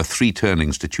 and there were 3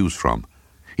 turnings to choose from.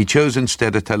 He chose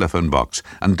instead a telephone box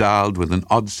and dialed with an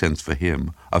odd sense for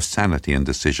him of sanity and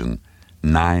decision,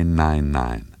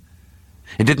 999.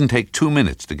 It didn't take 2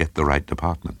 minutes to get the right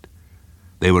department.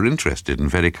 They were interested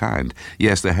and very kind.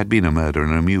 Yes, there had been a murder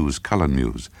in a mews, Cullen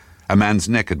Mews. A man's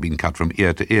neck had been cut from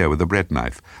ear to ear with a bread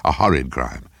knife, a horrid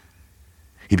crime.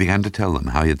 He began to tell them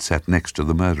how he had sat next to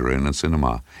the murderer in a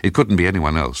cinema. It couldn't be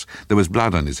anyone else. There was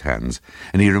blood on his hands,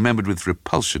 and he remembered with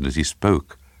repulsion as he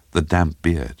spoke the damp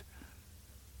beard.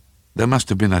 There must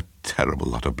have been a terrible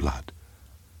lot of blood.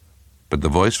 But the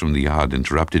voice from the yard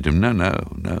interrupted him.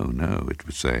 No, it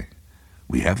was saying.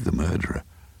 We have the murderer.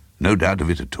 No doubt of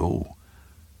it at all.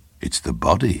 It's the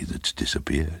body that's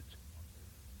disappeared.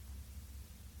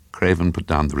 Craven put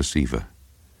down the receiver.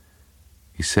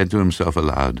 He said to himself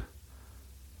aloud,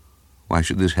 why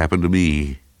should this happen to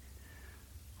me?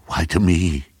 Why to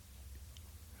me?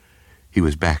 He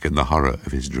was back in the horror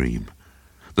of his dream.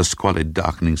 The squalid,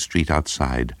 darkening street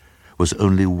outside was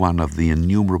only one of the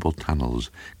innumerable tunnels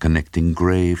connecting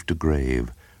grave to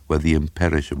grave where the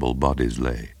imperishable bodies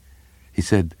lay. He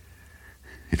said,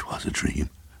 it was a dream.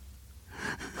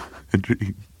 A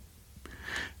dream.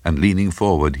 And leaning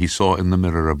forward, he saw in the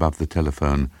mirror above the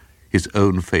telephone his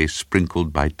own face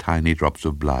sprinkled by tiny drops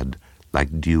of blood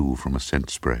like dew from a scent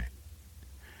spray.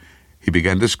 He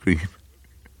began to scream.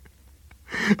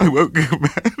 I won't go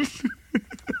mad.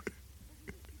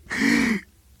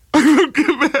 I won't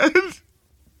go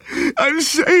mad. I'm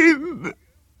sane.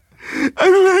 I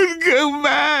won't go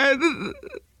mad.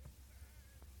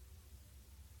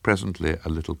 Presently, a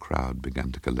little crowd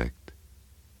began to collect,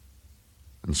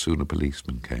 and soon a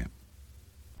policeman came.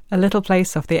 A Little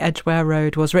Place Off the Edgware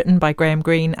Road was written by Graham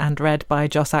Greene and read by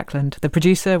Joss Ackland. The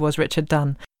producer was Richard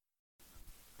Dunn.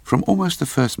 From almost the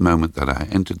first moment that I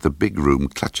entered the big room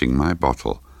clutching my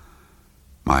bottle,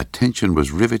 my attention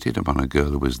was riveted upon a girl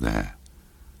who was there.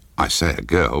 I say a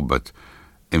girl, but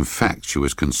in fact she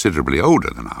was considerably older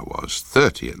than I was,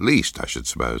 30 at least, I should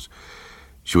suppose.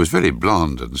 She was very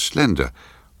blonde and slender,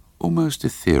 almost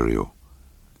ethereal.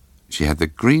 She had the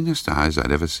greenest eyes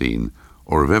I'd ever seen,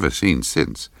 or have ever seen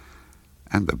since,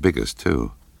 and the biggest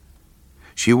too.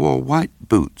 She wore white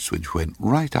boots which went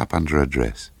right up under her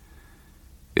dress.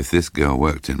 If this girl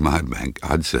worked in my bank,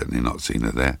 I'd certainly not seen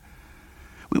her there.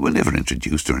 We were never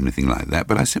introduced or anything like that,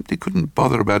 but I simply couldn't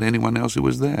bother about anyone else who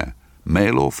was there,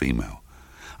 male or female.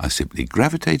 I simply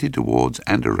gravitated towards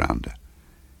and around her.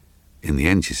 In the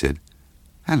end she said,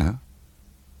 "Hello,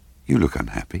 you look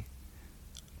unhappy."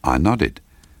 I nodded.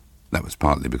 That was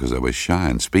partly because I was shy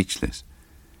and speechless.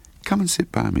 "Come and sit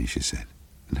by me," she said,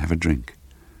 "and have a drink."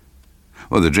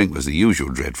 Well, the drink was the usual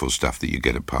dreadful stuff that you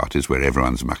get at parties where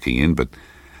everyone's mucking in, but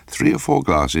 3 or 4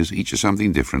 glasses, each of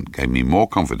something different, gave me more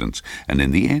confidence, and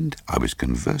in the end I was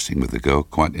conversing with the girl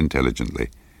quite intelligently.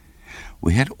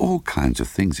 We had all kinds of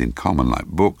things in common, like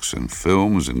books and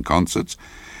films and concerts,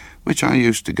 which I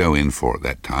used to go in for at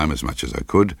that time as much as I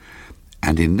could,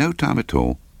 and in no time at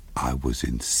all I was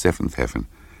in 7th heaven.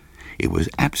 It was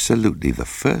absolutely the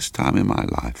first time in my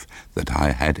life that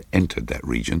I had entered that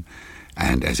region,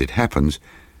 and as it happens,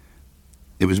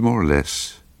 it was more or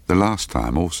less the last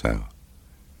time also.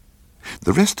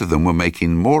 The rest of them were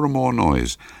making more and more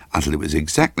noise until it was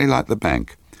exactly like the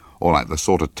bank, or like the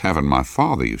sort of tavern my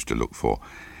father used to look for.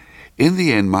 In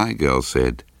the end, my girl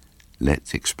said,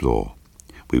 "Let's explore."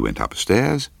 We went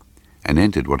upstairs and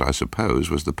entered what I suppose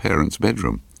was the parents'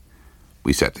 bedroom.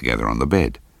 We sat together on the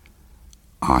bed.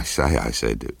 I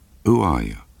said, "Who are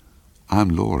you?" "I'm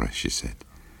Laura," she said.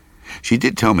 She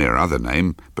did tell me her other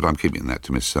name, but I'm keeping that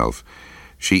to myself.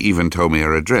 She even told me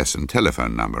her address and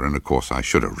telephone number, and of course I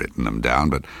should have written them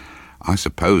down, but I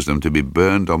supposed them to be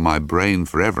burned on my brain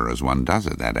forever, as one does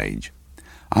at that age.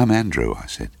 "I'm Andrew," I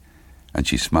said, and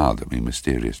she smiled at me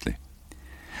mysteriously.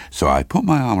 So I put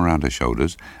my arm around her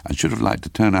shoulders and should have liked to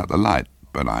turn out the light,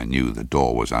 but I knew the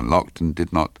door was unlocked and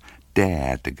did not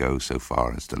dare to go so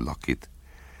far as to lock it.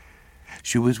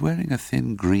 She was wearing a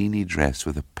thin greeny dress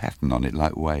with a pattern on it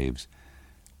like waves.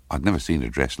 I'd never seen a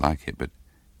dress like it, but,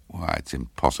 why, it's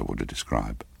impossible to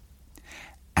describe.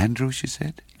 "Andrew," she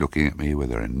said, looking at me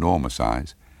with her enormous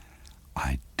eyes,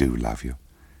 "I do love you."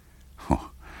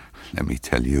 Oh, let me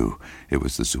tell you, it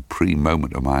was the supreme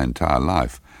moment of my entire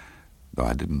life, though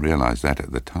I didn't realize that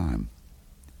at the time.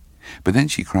 But then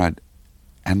she cried,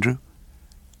 "Andrew,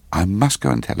 I must go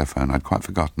and telephone. I'd quite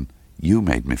forgotten. You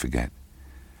made me forget."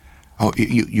 "Oh,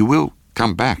 you will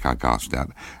come back," I gasped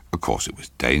out. Of course it was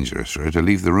dangerous for her to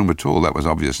leave the room at all. That was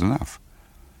obvious enough.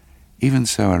 Even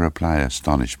so, her reply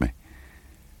astonished me.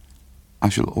 "I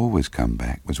shall always come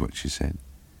back," was what she said.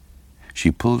 She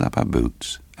pulled up her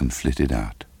boots and flitted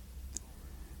out.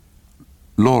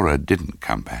 Laura didn't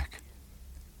come back.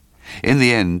 In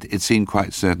the end, it seemed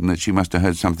quite certain that she must have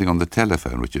heard something on the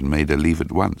telephone which had made her leave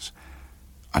at once.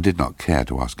 I did not care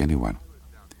to ask anyone.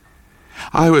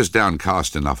 I was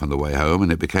downcast enough on the way home,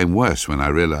 and it became worse when I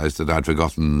realized that I'd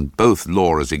forgotten both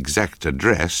Laura's exact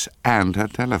address and her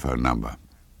telephone number.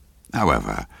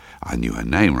 However, I knew her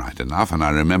name right enough, and I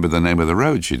remembered the name of the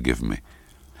road she'd given me.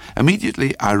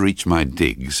 Immediately I reached my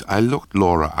digs, I looked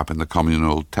Laura up in the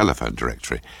communal telephone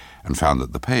directory and found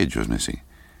that the page was missing.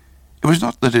 It was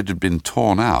not that it had been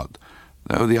torn out,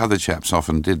 though the other chaps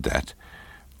often did that.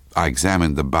 I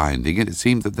examined the binding, and it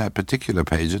seemed that that particular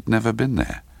page had never been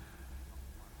there.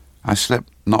 I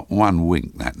slept not one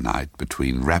wink that night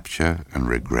between rapture and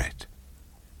regret.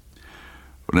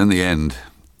 But in the end,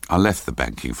 I left the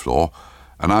banking floor,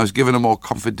 and I was given a more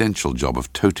confidential job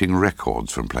of toting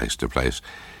records from place to place.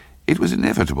 It was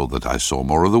inevitable that I saw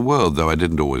more of the world, though I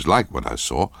didn't always like what I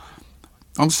saw.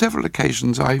 On several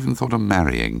occasions I even thought of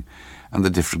marrying, and the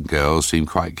different girls seemed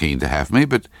quite keen to have me,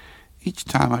 but each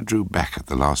time I drew back at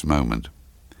the last moment.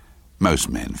 Most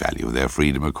men value their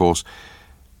freedom, of course,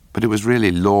 but it was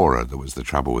really Laura that was the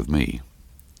trouble with me.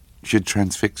 She'd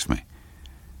transfixed me.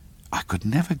 I could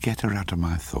never get her out of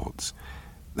my thoughts,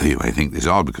 though you may think this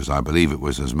odd because I believe it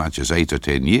was as much as 8 or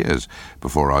 10 years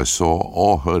before I saw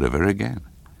or heard of her again.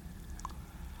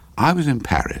 I was in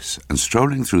Paris and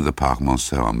strolling through the Parc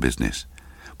Monceau on business,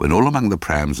 when all among the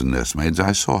prams and nursemaids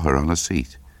I saw her on a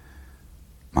seat.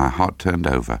 My heart turned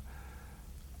over.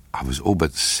 I was all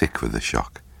but sick with the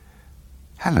shock.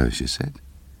 "Hello," she said.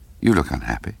 "You look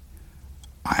unhappy."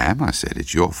 "I am," I said.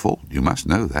 "It's your fault. You must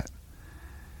know that."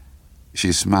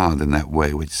 She smiled in that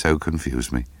way which so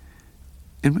confused me.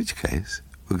 "In which case,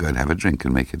 we'll go and have a drink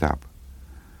and make it up."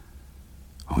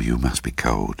 "Oh, you must be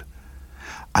cold."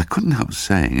 I couldn't help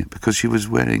saying it because she was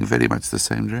wearing very much the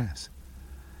same dress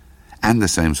and the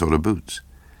same sort of boots.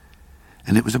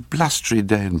 And it was a blustery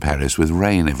day in Paris with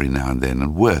rain every now and then,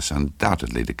 and worse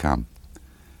undoubtedly to come.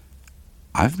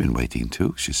 "I've been waiting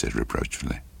too," she said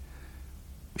reproachfully.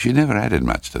 She never added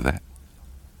much to that.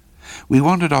 We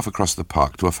wandered off across the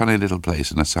park to a funny little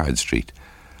place in a side street.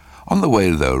 On the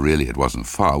way, though really it wasn't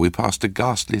far, we passed a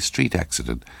ghastly street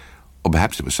accident, or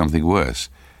perhaps it was something worse.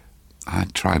 I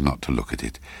tried not to look at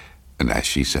it, and as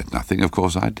she said nothing, of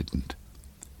course I didn't.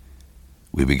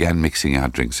 We began mixing our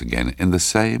drinks again in the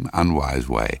same unwise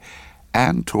way,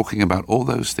 and talking about all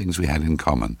those things we had in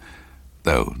common,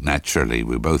 though naturally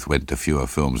we both went to fewer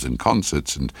films and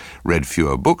concerts and read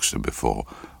fewer books than before.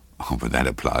 Oh, but that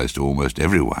applies to almost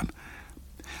everyone.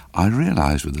 I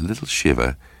realized with a little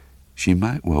shiver she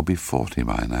might well be 40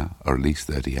 by now, or at least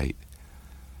 38.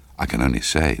 I can only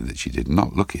say that she did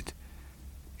not look it.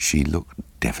 She looked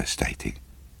devastating,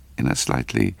 in a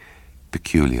slightly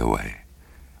peculiar way.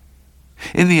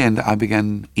 In the end, I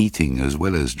began eating as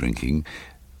well as drinking,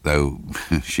 though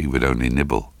she would only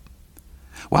nibble.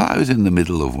 While I was in the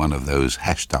middle of one of those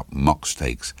hashed-up mock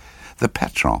steaks, the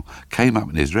patron came up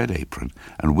in his red apron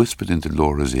and whispered into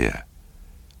Laura's ear.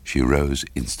 She rose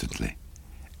instantly.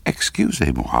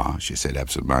 "Excusez-moi," she said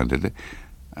absent-mindedly,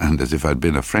 and as if I'd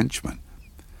been a Frenchman.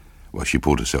 Well, she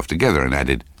pulled herself together and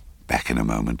added, "Back in a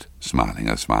moment," smiling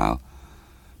a smile.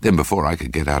 Then before I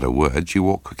could get out a word, she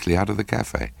walked quickly out of the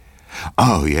cafe.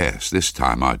 Oh, yes, this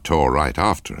time I tore right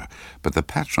after her, but the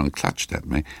patron clutched at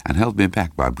me and held me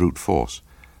back by brute force.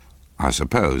 I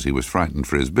suppose he was frightened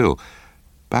for his bill,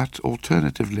 but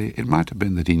alternatively it might have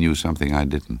been that he knew something I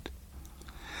didn't.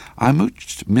 I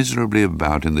mooched miserably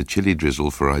about in the chilly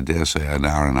drizzle for, I dare say, an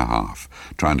hour and a half,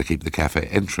 trying to keep the cafe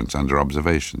entrance under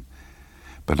observation.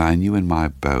 But I knew in my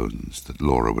bones that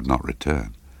Laura would not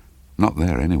return. Not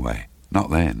there, anyway. Not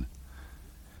then.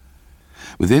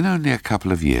 Within only a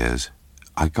couple of years,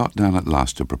 I got down at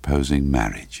last to proposing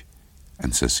marriage,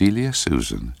 and Cecilia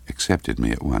Susan accepted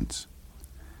me at once.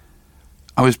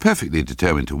 I was perfectly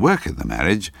determined to work at the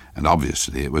marriage, and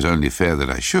obviously it was only fair that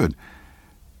I should,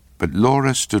 but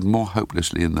Laura stood more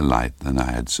hopelessly in the light than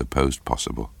I had supposed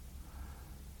possible.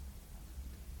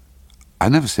 I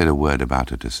never said a word about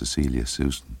her to Cecilia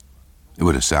Susan. It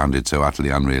would have sounded so utterly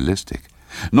unrealistic.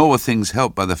 Nor were things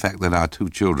helped by the fact that our 2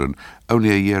 children,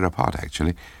 only a year apart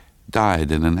actually, died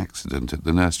in an accident at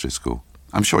the nursery school.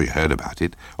 I'm sure you heard about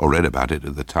it, or read about it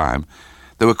at the time.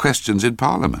 There were questions in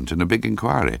Parliament and a big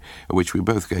inquiry, at which we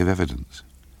both gave evidence.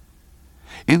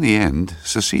 In the end,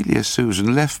 Cecilia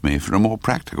Susan left me for a more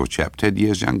practical chap 10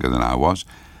 years younger than I was,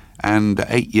 and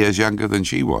 8 years younger than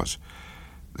she was.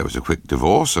 There was a quick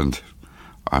divorce, and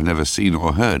I've never seen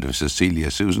or heard of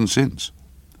Cecilia Susan since.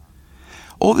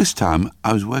 All this time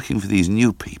I was working for these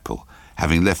new people,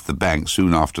 having left the bank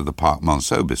soon after the Parc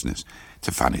Monceau business. It's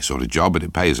a funny sort of job, but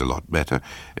it pays a lot better,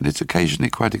 and it's occasionally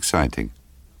quite exciting.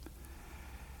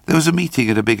 There was a meeting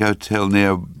at a big hotel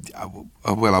near,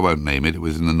 well, I won't name it. It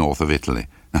was in the north of Italy.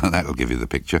 Now, that'll give you the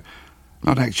picture.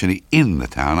 Not actually in the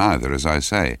town either, as I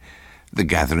say. The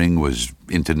gathering was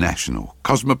international,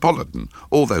 cosmopolitan,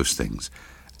 all those things.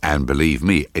 And believe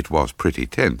me, it was pretty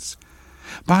tense.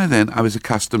 By then I was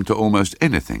accustomed to almost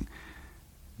anything,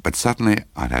 but suddenly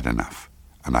I'd had enough,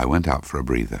 and I went out for a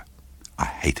breather. I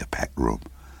hate a packed room.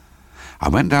 I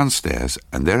went downstairs,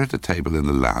 and there at a table in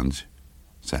the lounge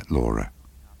sat Laura.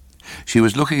 She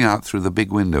was looking out through the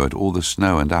big window at all the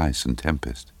snow and ice and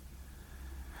tempest.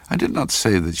 I did not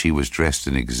say that she was dressed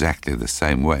in exactly the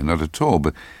same way, not at all,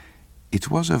 but it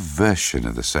was a version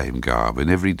of the same garb in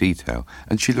every detail,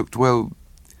 and she looked, well,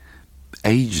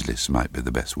 ageless might be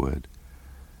the best word.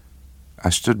 I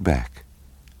stood back.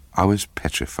 I was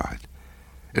petrified.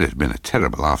 It had been a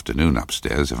terrible afternoon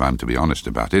upstairs, if I'm to be honest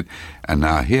about it, and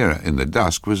now here in the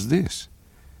dusk was this.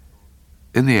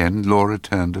 In the end, Laura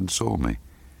turned and saw me.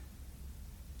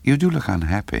 "You do look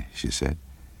unhappy," she said.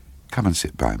 "Come and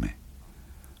sit by me."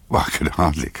 Well, I could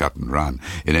hardly cut and run.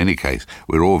 In any case,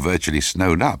 we're all virtually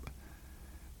snowed up.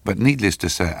 But needless to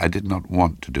say, I did not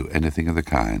want to do anything of the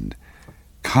kind.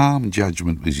 Calm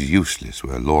judgment was useless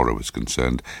where Laura was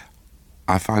concerned.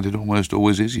 I find it almost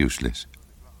always is useless.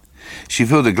 She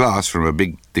filled a glass from a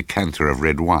big decanter of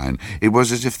red wine. It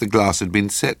was as if the glass had been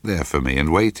set there for me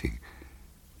and waiting.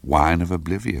 "Wine of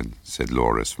oblivion," said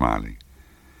Laura, smiling.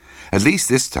 "At least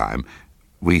this time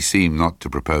we seem not to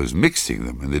propose mixing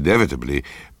them, and inevitably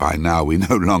by now we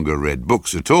no longer read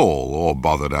books at all, or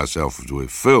bothered ourselves with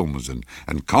films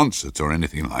and concerts or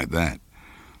anything like that."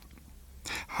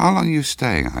 "How long are you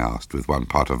staying?" I asked, with one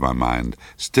part of my mind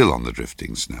still on the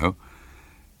drifting snow.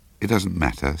 "It doesn't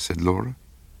matter," said Laura.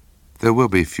 "There will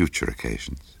be future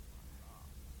occasions."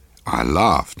 I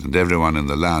laughed, and everyone in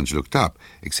the lounge looked up,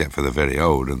 except for the very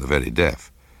old and the very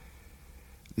deaf.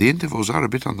 "The intervals are a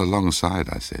bit on the long side,"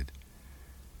 I said.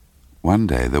 "One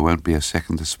day there won't be a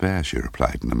second to spare," she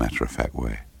replied in a matter-of-fact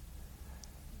way.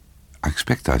 I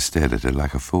expect I stared at her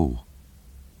like a fool.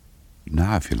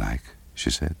 "Now, if you like," she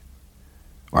said.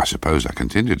 Well, I suppose I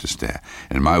continued to stare.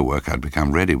 In my work I'd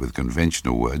become ready with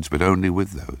conventional words, but only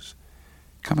with those.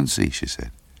 "Come and see," she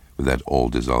said, with that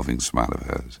all-dissolving smile of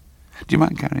hers. "Do you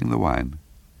mind carrying the wine?"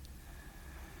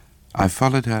 I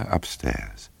followed her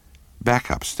upstairs, back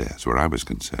upstairs where I was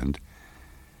concerned.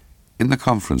 In the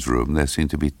conference room there seemed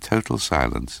to be total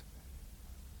silence,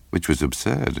 which was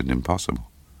absurd and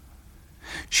impossible.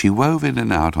 She wove in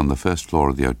and out on the first floor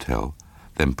of the hotel,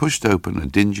 then pushed open a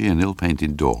dingy and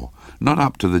ill-painted door, not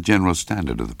up to the general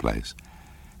standard of the place,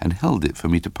 and held it for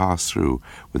me to pass through,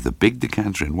 with the big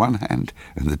decanter in one hand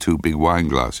and the two big wine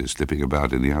glasses slipping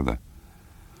about in the other.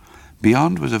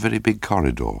 Beyond was a very big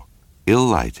corridor,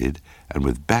 ill-lighted and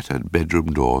with battered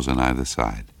bedroom doors on either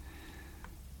side.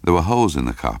 There were holes in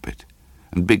the carpet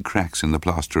and big cracks in the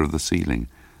plaster of the ceiling,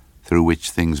 through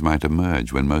which things might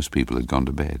emerge when most people had gone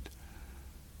to bed.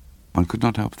 One could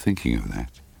not help thinking of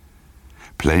that.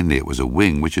 Plainly it was a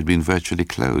wing which had been virtually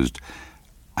closed,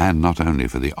 and not only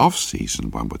for the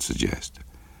off-season, one would suggest.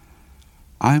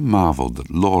 I marvelled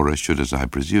that Laura should, as I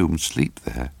presumed, sleep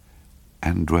there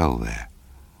and dwell there.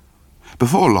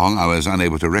 Before long I was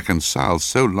unable to reconcile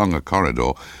so long a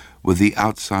corridor with the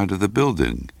outside of the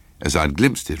building, as I'd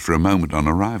glimpsed it for a moment on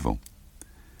arrival.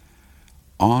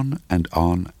 On and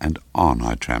on and on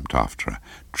I tramped after her,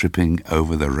 tripping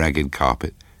over the ragged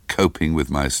carpet, coping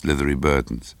with my slithery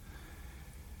burdens.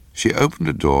 She opened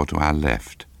a door to our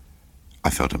left. I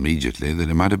felt immediately that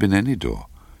it might have been any door.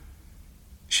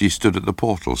 She stood at the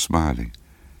portal, smiling.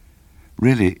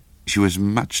 Really, she was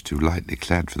much too lightly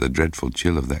clad for the dreadful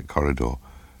chill of that corridor,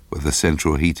 where the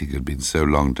central heating had been so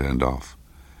long turned off.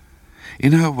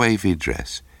 In her wavy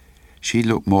dress, she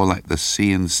looked more like the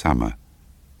sea in summer,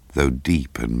 though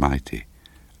deep and mighty.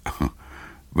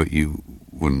 But you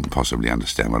wouldn't possibly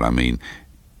understand what I mean.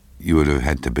 You would have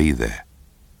had to be there.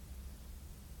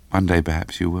 One day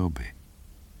perhaps you will be.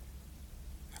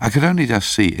 I could only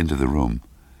just see into the room.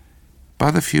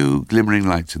 By the few glimmering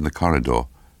lights in the corridor,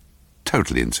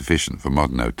 totally insufficient for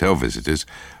modern hotel visitors,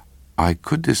 I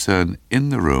could discern in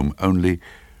the room only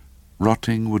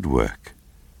rotting woodwork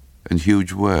and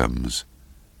huge worms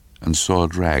and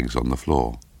soiled rags on the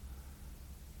floor.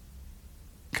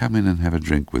 "Come in and have a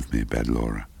drink with me," begged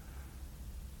Laura.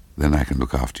 "Then I can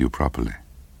look after you properly."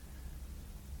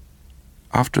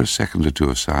 After a second or two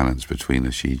of silence between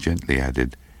us, she gently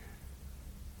added,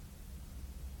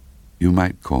 "You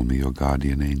might call me your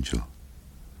guardian angel."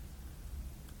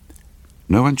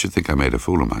 No one should think I made a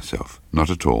fool of myself. Not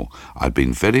at all. I'd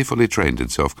been very fully trained in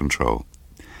self-control.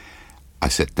 I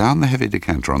set down the heavy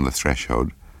decanter on the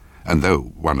threshold, and though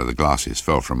one of the glasses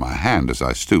fell from my hand as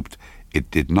I stooped,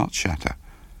 it did not shatter.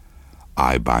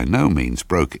 I by no means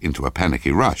broke into a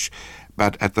panicky rush,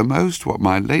 but at the most what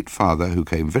my late father, who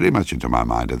came very much into my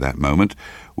mind at that moment,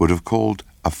 would have called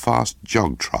a fast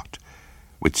jog-trot,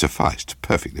 which sufficed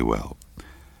perfectly well.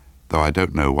 though I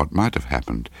don't know what might have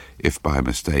happened if by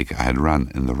mistake I had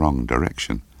run in the wrong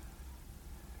direction.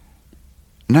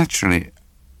 Naturally,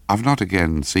 I've not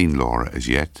again seen Laura as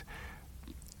yet.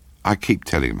 I keep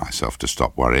telling myself to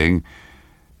stop worrying,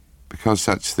 because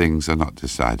such things are not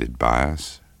decided by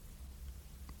us,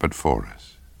 but for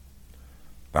us.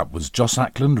 That was Joss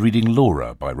Ackland reading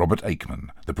Laura by Robert Aikman.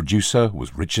 The producer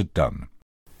was Richard Dunn.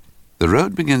 The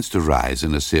road begins to rise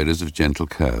in a series of gentle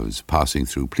curves, passing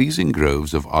through pleasing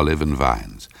groves of olive and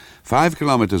vines. 5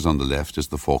 kilometres on the left is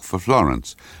the fork for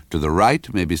Florence. To the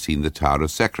right may be seen the Tower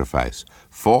of Sacrifice,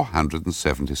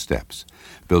 470 steps,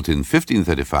 built in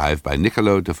 1535 by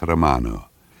Niccolo da Ferramano.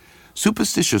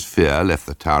 Superstitious fear left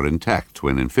the tower intact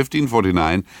when in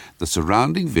 1549 the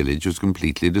surrounding village was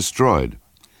completely destroyed.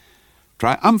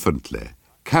 Triumphantly,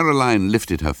 Caroline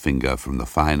lifted her finger from the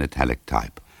fine italic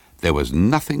type. There was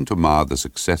nothing to mar the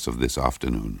success of this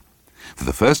afternoon. For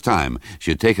the first time, she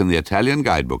had taken the Italian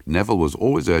guidebook Neville was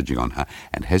always urging on her,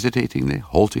 and hesitatingly,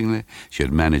 haltingly, she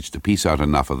had managed to piece out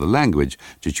enough of the language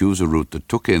to choose a route that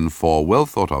took in 4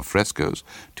 well-thought-of frescoes,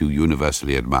 2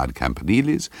 universally admired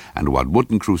campaniles, and 1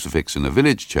 wooden crucifix in a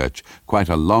village church quite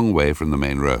a long way from the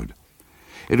main road.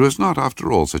 It was not,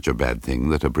 after all, such a bad thing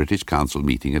that a British Council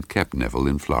meeting had kept Neville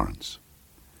in Florence.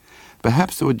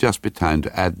 Perhaps there would just be time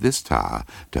to add this tower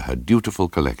to her dutiful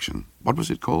collection. What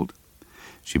was it called?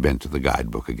 She bent to the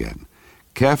guidebook again,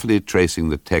 carefully tracing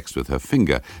the text with her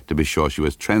finger to be sure she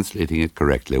was translating it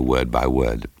correctly word by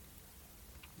word.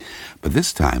 But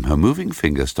this time her moving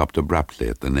finger stopped abruptly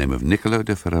at the name of Niccolo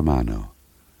da Ferramano.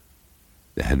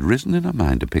 There had risen in her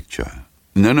mind a picture.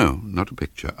 No, not a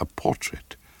picture, a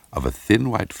portrait of a thin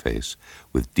white face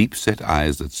with deep-set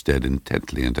eyes that stared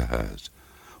intently into hers.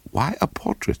 Why a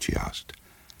portrait, she asked.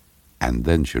 And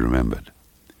then she remembered.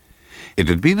 It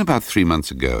had been about 3 months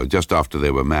ago, just after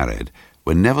they were married,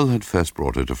 when Neville had first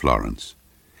brought her to Florence.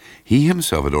 He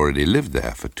himself had already lived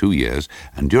there for 2 years,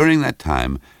 and during that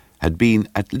time had been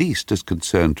at least as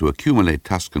concerned to accumulate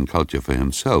Tuscan culture for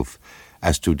himself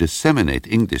as to disseminate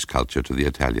English culture to the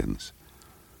Italians.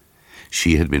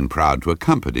 She had been proud to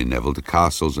accompany Neville to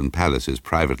castles and palaces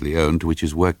privately owned to which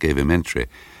his work gave him entry,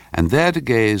 and there to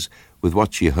gaze with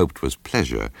what she hoped was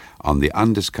pleasure on the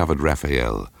undiscovered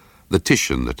Raphael, the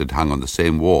Titian that had hung on the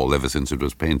same wall ever since it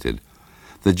was painted,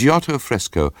 the Giotto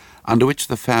fresco under which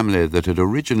the family that had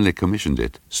originally commissioned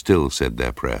it still said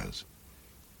their prayers.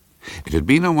 It had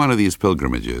been on one of these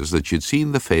pilgrimages that she had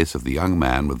seen the face of the young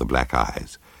man with the black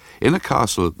eyes. In a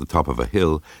castle at the top of a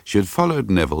hill, she had followed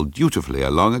Neville dutifully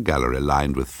along a gallery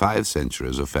lined with 5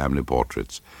 centuries of family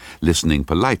portraits, listening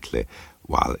politely,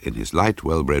 while in his light,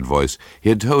 well-bred voice he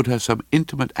had told her some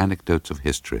intimate anecdotes of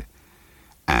history.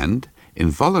 And,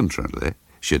 involuntarily,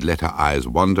 she had let her eyes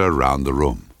wander round the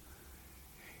room.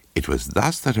 It was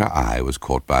thus that her eye was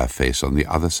caught by a face on the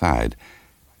other side,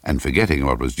 and forgetting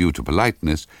what was due to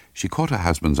politeness, she caught her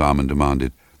husband's arm and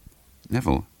demanded,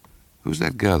 "Neville, who's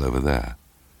that girl over there?"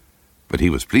 But he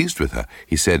was pleased with her.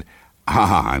 He said,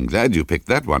 I'm glad you picked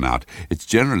that one out. It's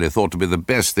generally thought to be the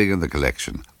best thing in the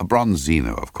collection. A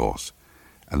bronzino, of course."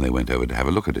 And they went over to have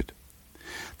a look at it.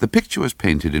 The picture was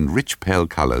painted in rich pale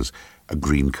colours, a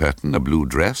green curtain, a blue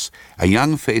dress, a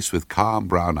young face with calm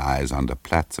brown eyes under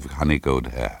plaits of honey-gold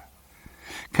hair.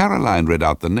 Caroline read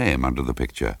out the name under the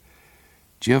picture.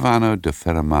 Giovanni da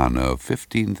Ferramano,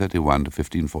 1531 to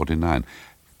 1549.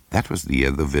 That was the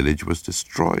year the village was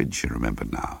destroyed, she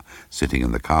remembered now, sitting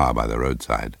in the car by the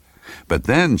roadside. But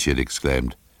then she had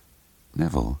exclaimed,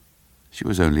 "Neville, she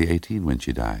was only 18 when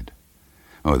she died."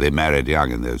 "Oh, they married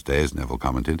young in those days," Neville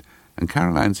commented, and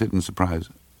Caroline said in surprise,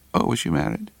 "Oh, was she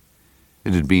married?"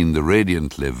 It had been the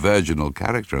radiantly virginal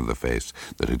character of the face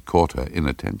that had caught her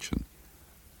inattention.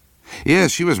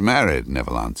 "Yes, she was married,"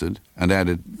 Neville answered, and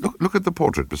added, Look at the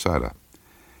portrait beside her."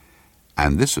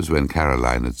 And this was when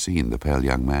Caroline had seen the pale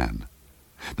young man.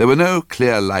 There were no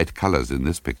clear light colours in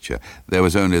this picture. There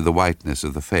was only the whiteness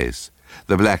of the face,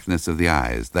 the blackness of the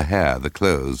eyes, the hair, the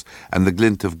clothes, and the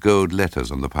glint of gold letters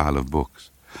on the pile of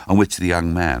books, on which the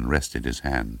young man rested his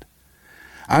hand.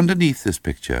 Underneath this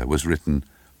picture was written,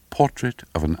 "Portrait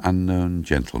of an unknown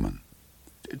gentleman."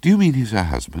 "Do you mean he's her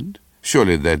husband?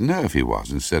 Surely they'd know if he was,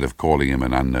 instead of calling him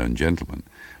an unknown gentleman."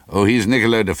 "Oh, he's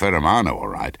Niccolo da Ferramano, all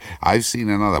right. I've seen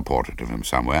another portrait of him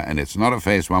somewhere, and it's not a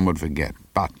face one would forget.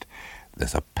 But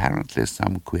there's apparently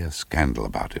some queer scandal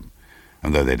about him,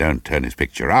 and though they don't turn his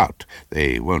picture out,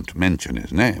 they won't mention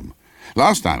his name.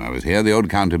 Last time I was here, the old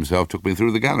Count himself took me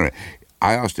through the gallery.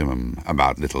 I asked him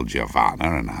about little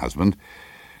Giovanna and her husband.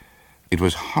 It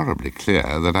was horribly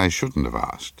clear that I shouldn't have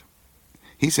asked.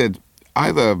 He said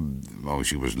either,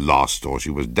 she was lost or she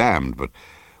was damned, but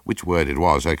which word it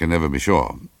was I can never be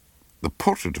sure. The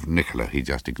portrait of Niccolo he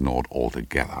just ignored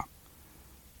altogether.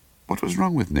 What was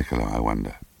wrong with Niccolo, I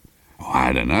wonder? Oh,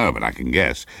 I don't know, but I can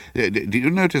guess. Do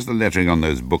you notice the lettering on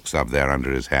those books up there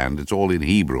under his hand? It's all in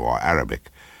Hebrew or Arabic.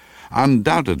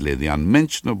 Undoubtedly the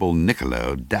unmentionable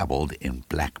Niccolo dabbled in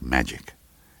black magic.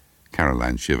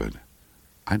 Caroline shivered.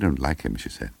 I don't like him, she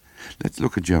said. Let's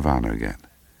look at Giovanna again.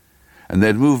 And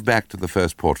they'd moved back to the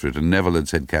first portrait, and Neville had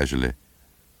said casually,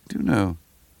 Do you know,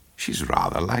 she's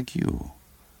rather like you.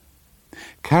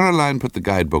 Caroline put the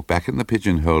guidebook back in the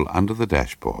pigeonhole under the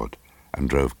dashboard and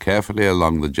drove carefully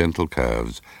along the gentle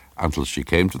curves until she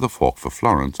came to the fork for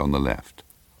Florence on the left.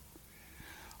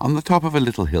 On the top of a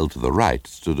little hill to the right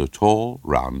stood a tall,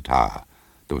 round tower.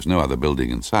 There was no other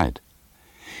building in sight.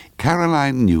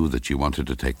 Caroline knew that she wanted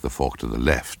to take the fork to the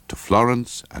left, to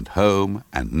Florence and home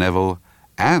and Neville,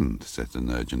 and, said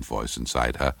an urgent voice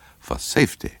inside her, for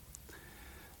safety.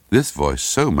 This voice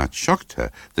so much shocked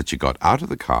her that she got out of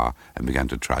the car and began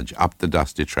to trudge up the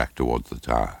dusty track towards the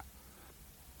tower.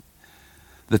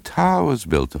 The tower was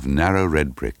built of narrow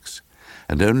red bricks,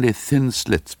 and only thin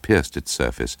slits pierced its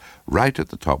surface, right at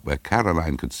the top where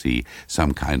Caroline could see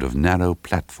some kind of narrow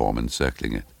platform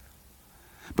encircling it.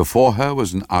 Before her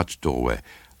was an arched doorway.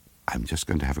 I'm just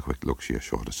going to have a quick look, she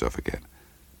assured herself again,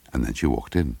 and then she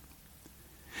walked in.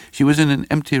 She was in an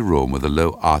empty room with a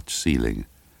low arched ceiling.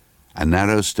 A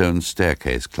narrow stone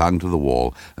staircase clung to the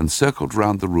wall and circled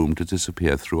round the room to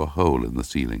disappear through a hole in the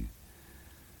ceiling.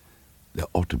 There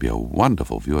ought to be a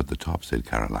wonderful view at the top, said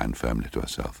Caroline firmly to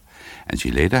herself, and she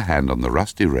laid her hand on the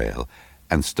rusty rail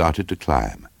and started to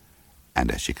climb. And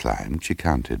as she climbed, she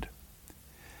counted.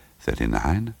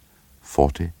 39,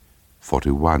 40,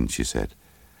 41, she said,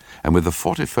 and with the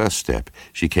 41st step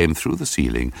she came through the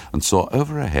ceiling and saw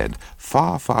over her head,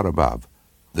 far, far above,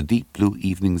 the deep blue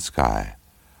evening sky,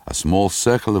 a small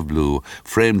circle of blue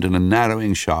framed in a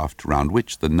narrowing shaft round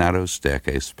which the narrow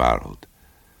staircase spiraled.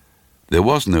 There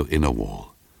was no inner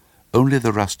wall. Only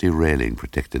the rusty railing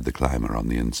protected the climber on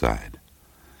the inside.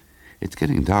 It's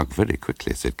getting dark very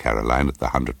quickly, said Caroline at the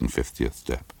 150th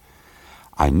step.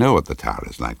 I know what the tower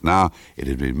is like now. It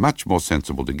would be much more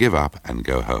sensible to give up and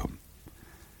go home.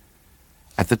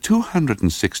 At the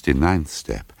 269th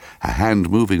step, her hand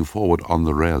moving forward on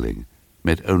the railing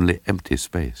met only empty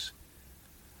space.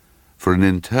 For an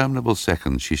interminable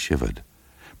second she shivered,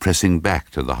 pressing back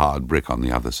to the hard brick on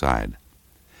the other side.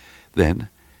 Then,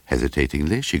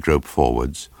 hesitatingly, she groped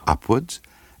forwards, upwards,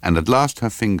 and at last her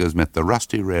fingers met the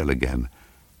rusty rail again,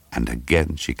 and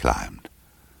again she climbed.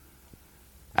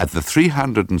 At the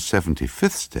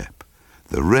 375th step,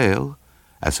 the rail,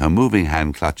 as her moving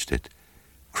hand clutched it,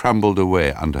 crumbled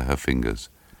away under her fingers.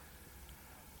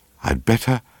 I'd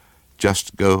better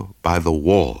just go by the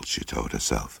wall, she told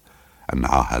herself, and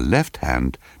now her left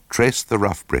hand traced the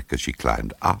rough brick as she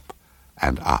climbed up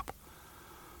and up.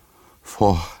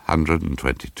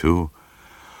 422,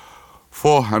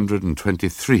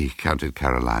 423, counted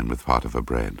Caroline with part of her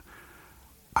brain.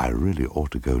 I really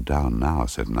ought to go down now,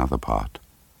 said another part.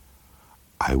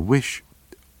 I want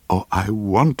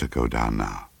to go down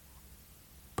now.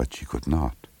 But she could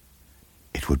not.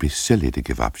 It would be silly to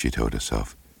give up, she told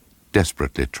herself,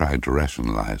 desperately trying to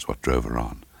rationalize what drove her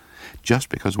on. Just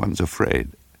because one's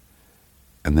afraid.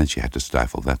 And then she had to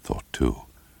stifle that thought too.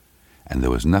 And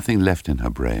there was nothing left in her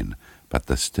brain but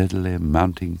the steadily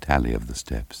mounting tally of the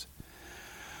steps.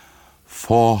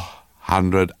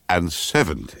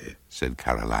 470, said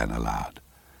Caroline aloud.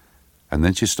 And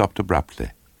then she stopped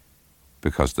abruptly,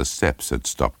 because the steps had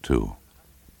stopped too.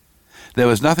 There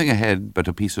was nothing ahead but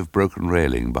a piece of broken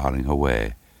railing barring her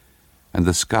way, and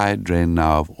the sky, drained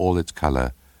now of all its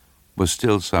colour, was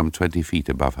still some 20 feet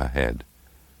above her head.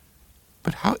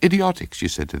 But how idiotic, she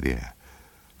said to the air.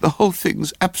 The whole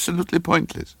thing's absolutely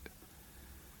pointless.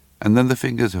 And then the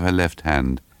fingers of her left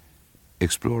hand,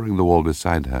 exploring the wall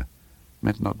beside her,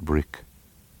 met not brick,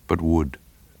 but wood.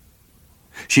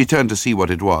 She turned to see what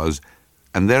it was,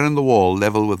 and there in the wall,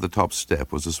 level with the top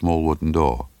step, was a small wooden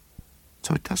door.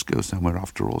 So it does go somewhere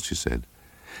after all, she said,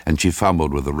 and she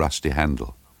fumbled with the rusty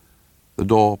handle. The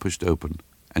door pushed open,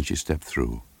 and she stepped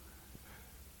through.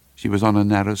 She was on a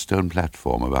narrow stone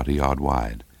platform about a yard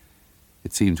wide.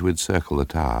 It seemed to encircle the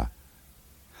tower.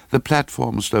 The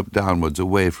platform sloped downwards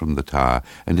away from the tower,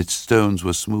 and its stones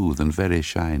were smooth and very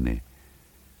shiny.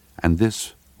 And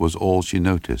this was all she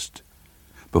noticed,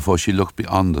 before she looked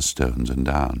beyond the stones and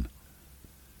down.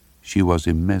 She was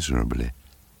immeasurably,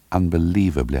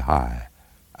 unbelievably high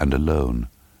and alone,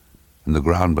 and the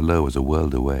ground below was a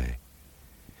world away.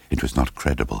 It was not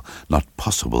credible, not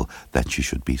possible, that she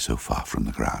should be so far from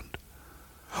the ground.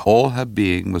 All her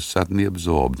being was suddenly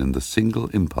absorbed in the single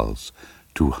impulse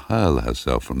to hurl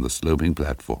herself from the sloping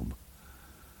platform.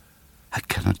 "I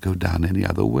cannot go down any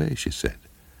other way," she said.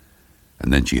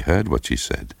 And then she heard what she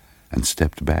said and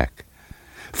stepped back,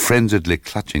 frenziedly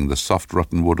clutching the soft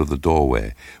rotten wood of the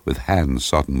doorway with hands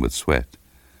sodden with sweat.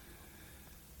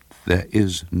 "There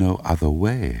is no other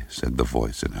way," said the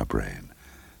voice in her brain.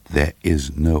 "There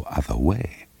is no other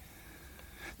way."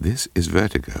 "This is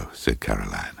vertigo," said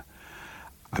Caroline.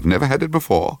 "I've never had it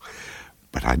before,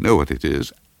 but I know what it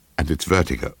is, and it's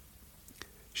vertigo."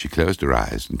 She closed her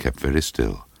eyes and kept very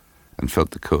still, and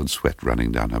felt the cold sweat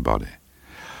running down her body.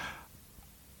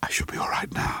 "I shall be all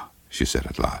right now," she said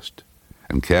at last,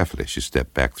 and carefully she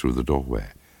stepped back through the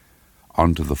doorway,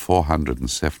 onto the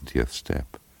 470th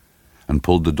step, and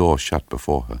pulled the door shut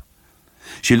before her.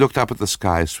 She looked up at the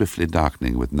sky swiftly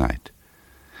darkening with night.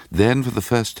 Then, for the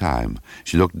first time,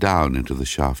 she looked down into the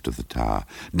shaft of the tower,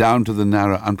 down to the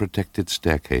narrow, unprotected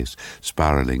staircase,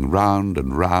 spiralling round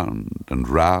and round and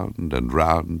round and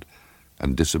round,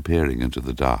 and disappearing into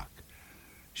the dark.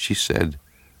 She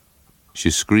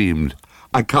screamed,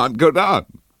 "I can't go down!"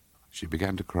 She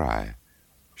began to cry,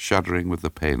 shuddering with the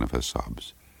pain of her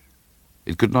sobs.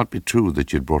 It could not be true that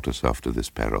she had brought herself to this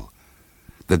peril,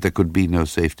 that there could be no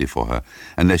safety for her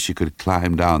unless she could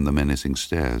climb down the menacing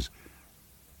stairs.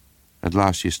 At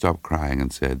last she stopped crying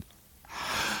and said,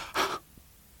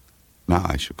 "Now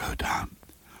I shall go down.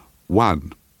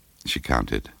 1, she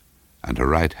counted, and her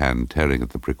right hand tearing at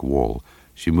the brick wall,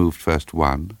 she moved first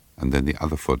one and then the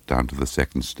other foot down to the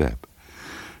second step.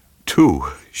 2,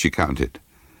 she counted,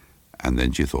 and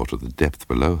then she thought of the depth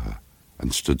below her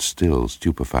and stood still,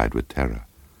 stupefied with terror.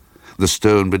 The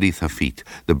stone beneath her feet,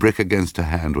 the brick against her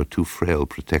hand were two frail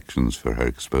protections for her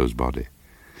exposed body.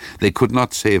 They could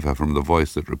not save her from the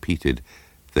voice that repeated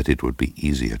that it would be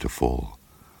easier to fall.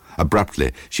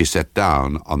 Abruptly, she sat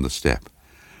down on the step.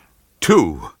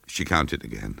 2, she counted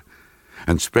again,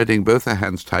 and spreading both her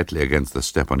hands tightly against the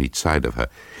step on each side of her,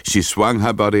 she swung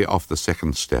her body off the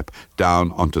second step,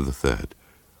 down onto the third.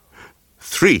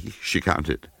 3, she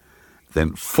counted,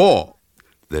 then 4,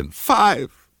 then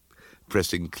 5,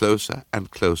 pressing closer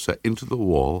and closer into the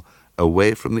wall,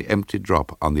 away from the empty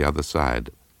drop on the other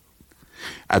side.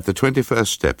 At the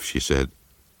 21st step, she said,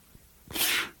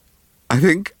 "I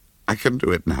think I can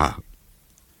do it now."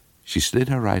 She slid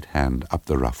her right hand up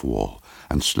the rough wall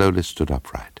and slowly stood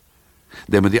upright.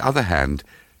 Then with the other hand,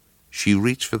 she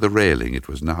reached for the railing. It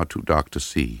was now too dark to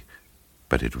see,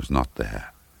 but it was not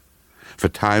there. For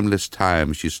timeless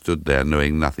time she stood there,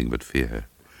 knowing nothing but fear.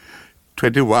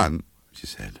 21, she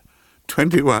said.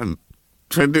 21,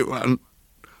 21.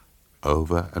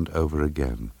 Over and over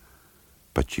again,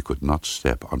 but she could not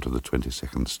step onto the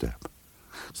 22nd step.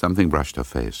 Something brushed her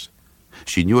face.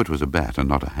 She knew it was a bat and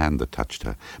not a hand that touched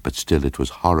her, but still it was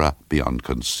horror beyond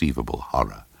conceivable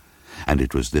horror. And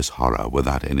it was this horror,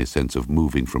 without any sense of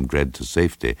moving from dread to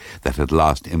safety, that at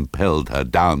last impelled her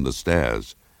down the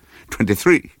stairs.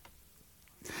 23,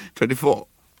 24,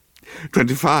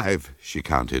 25, she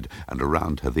counted, and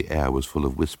around her the air was full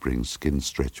of whispering,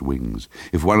 skin-stretched wings.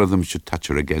 If one of them should touch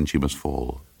her again, she must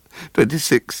fall.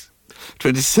 26,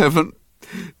 27,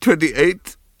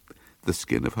 28. The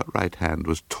skin of her right hand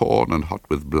was torn and hot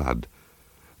with blood,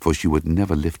 for she would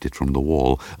never lift it from the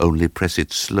wall, only press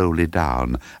it slowly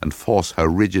down and force her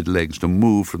rigid legs to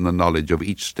move from the knowledge of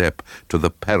each step to the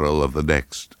peril of the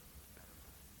next.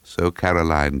 So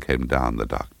Caroline came down the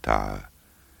dark tower.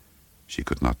 She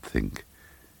could not think.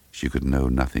 She could know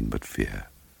nothing but fear.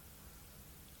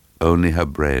 Only her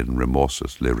brain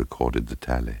remorselessly recorded the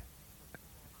tally.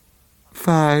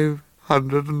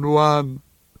 501,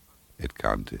 it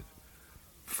counted.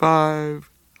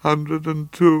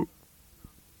 502,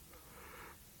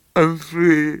 and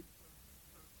 3,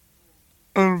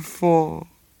 and 4,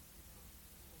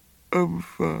 and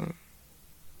 5.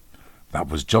 That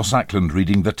was Joss Ackland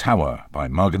reading The Tower by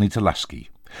Margarita Lasky.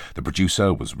 The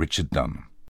producer was Richard Dunn.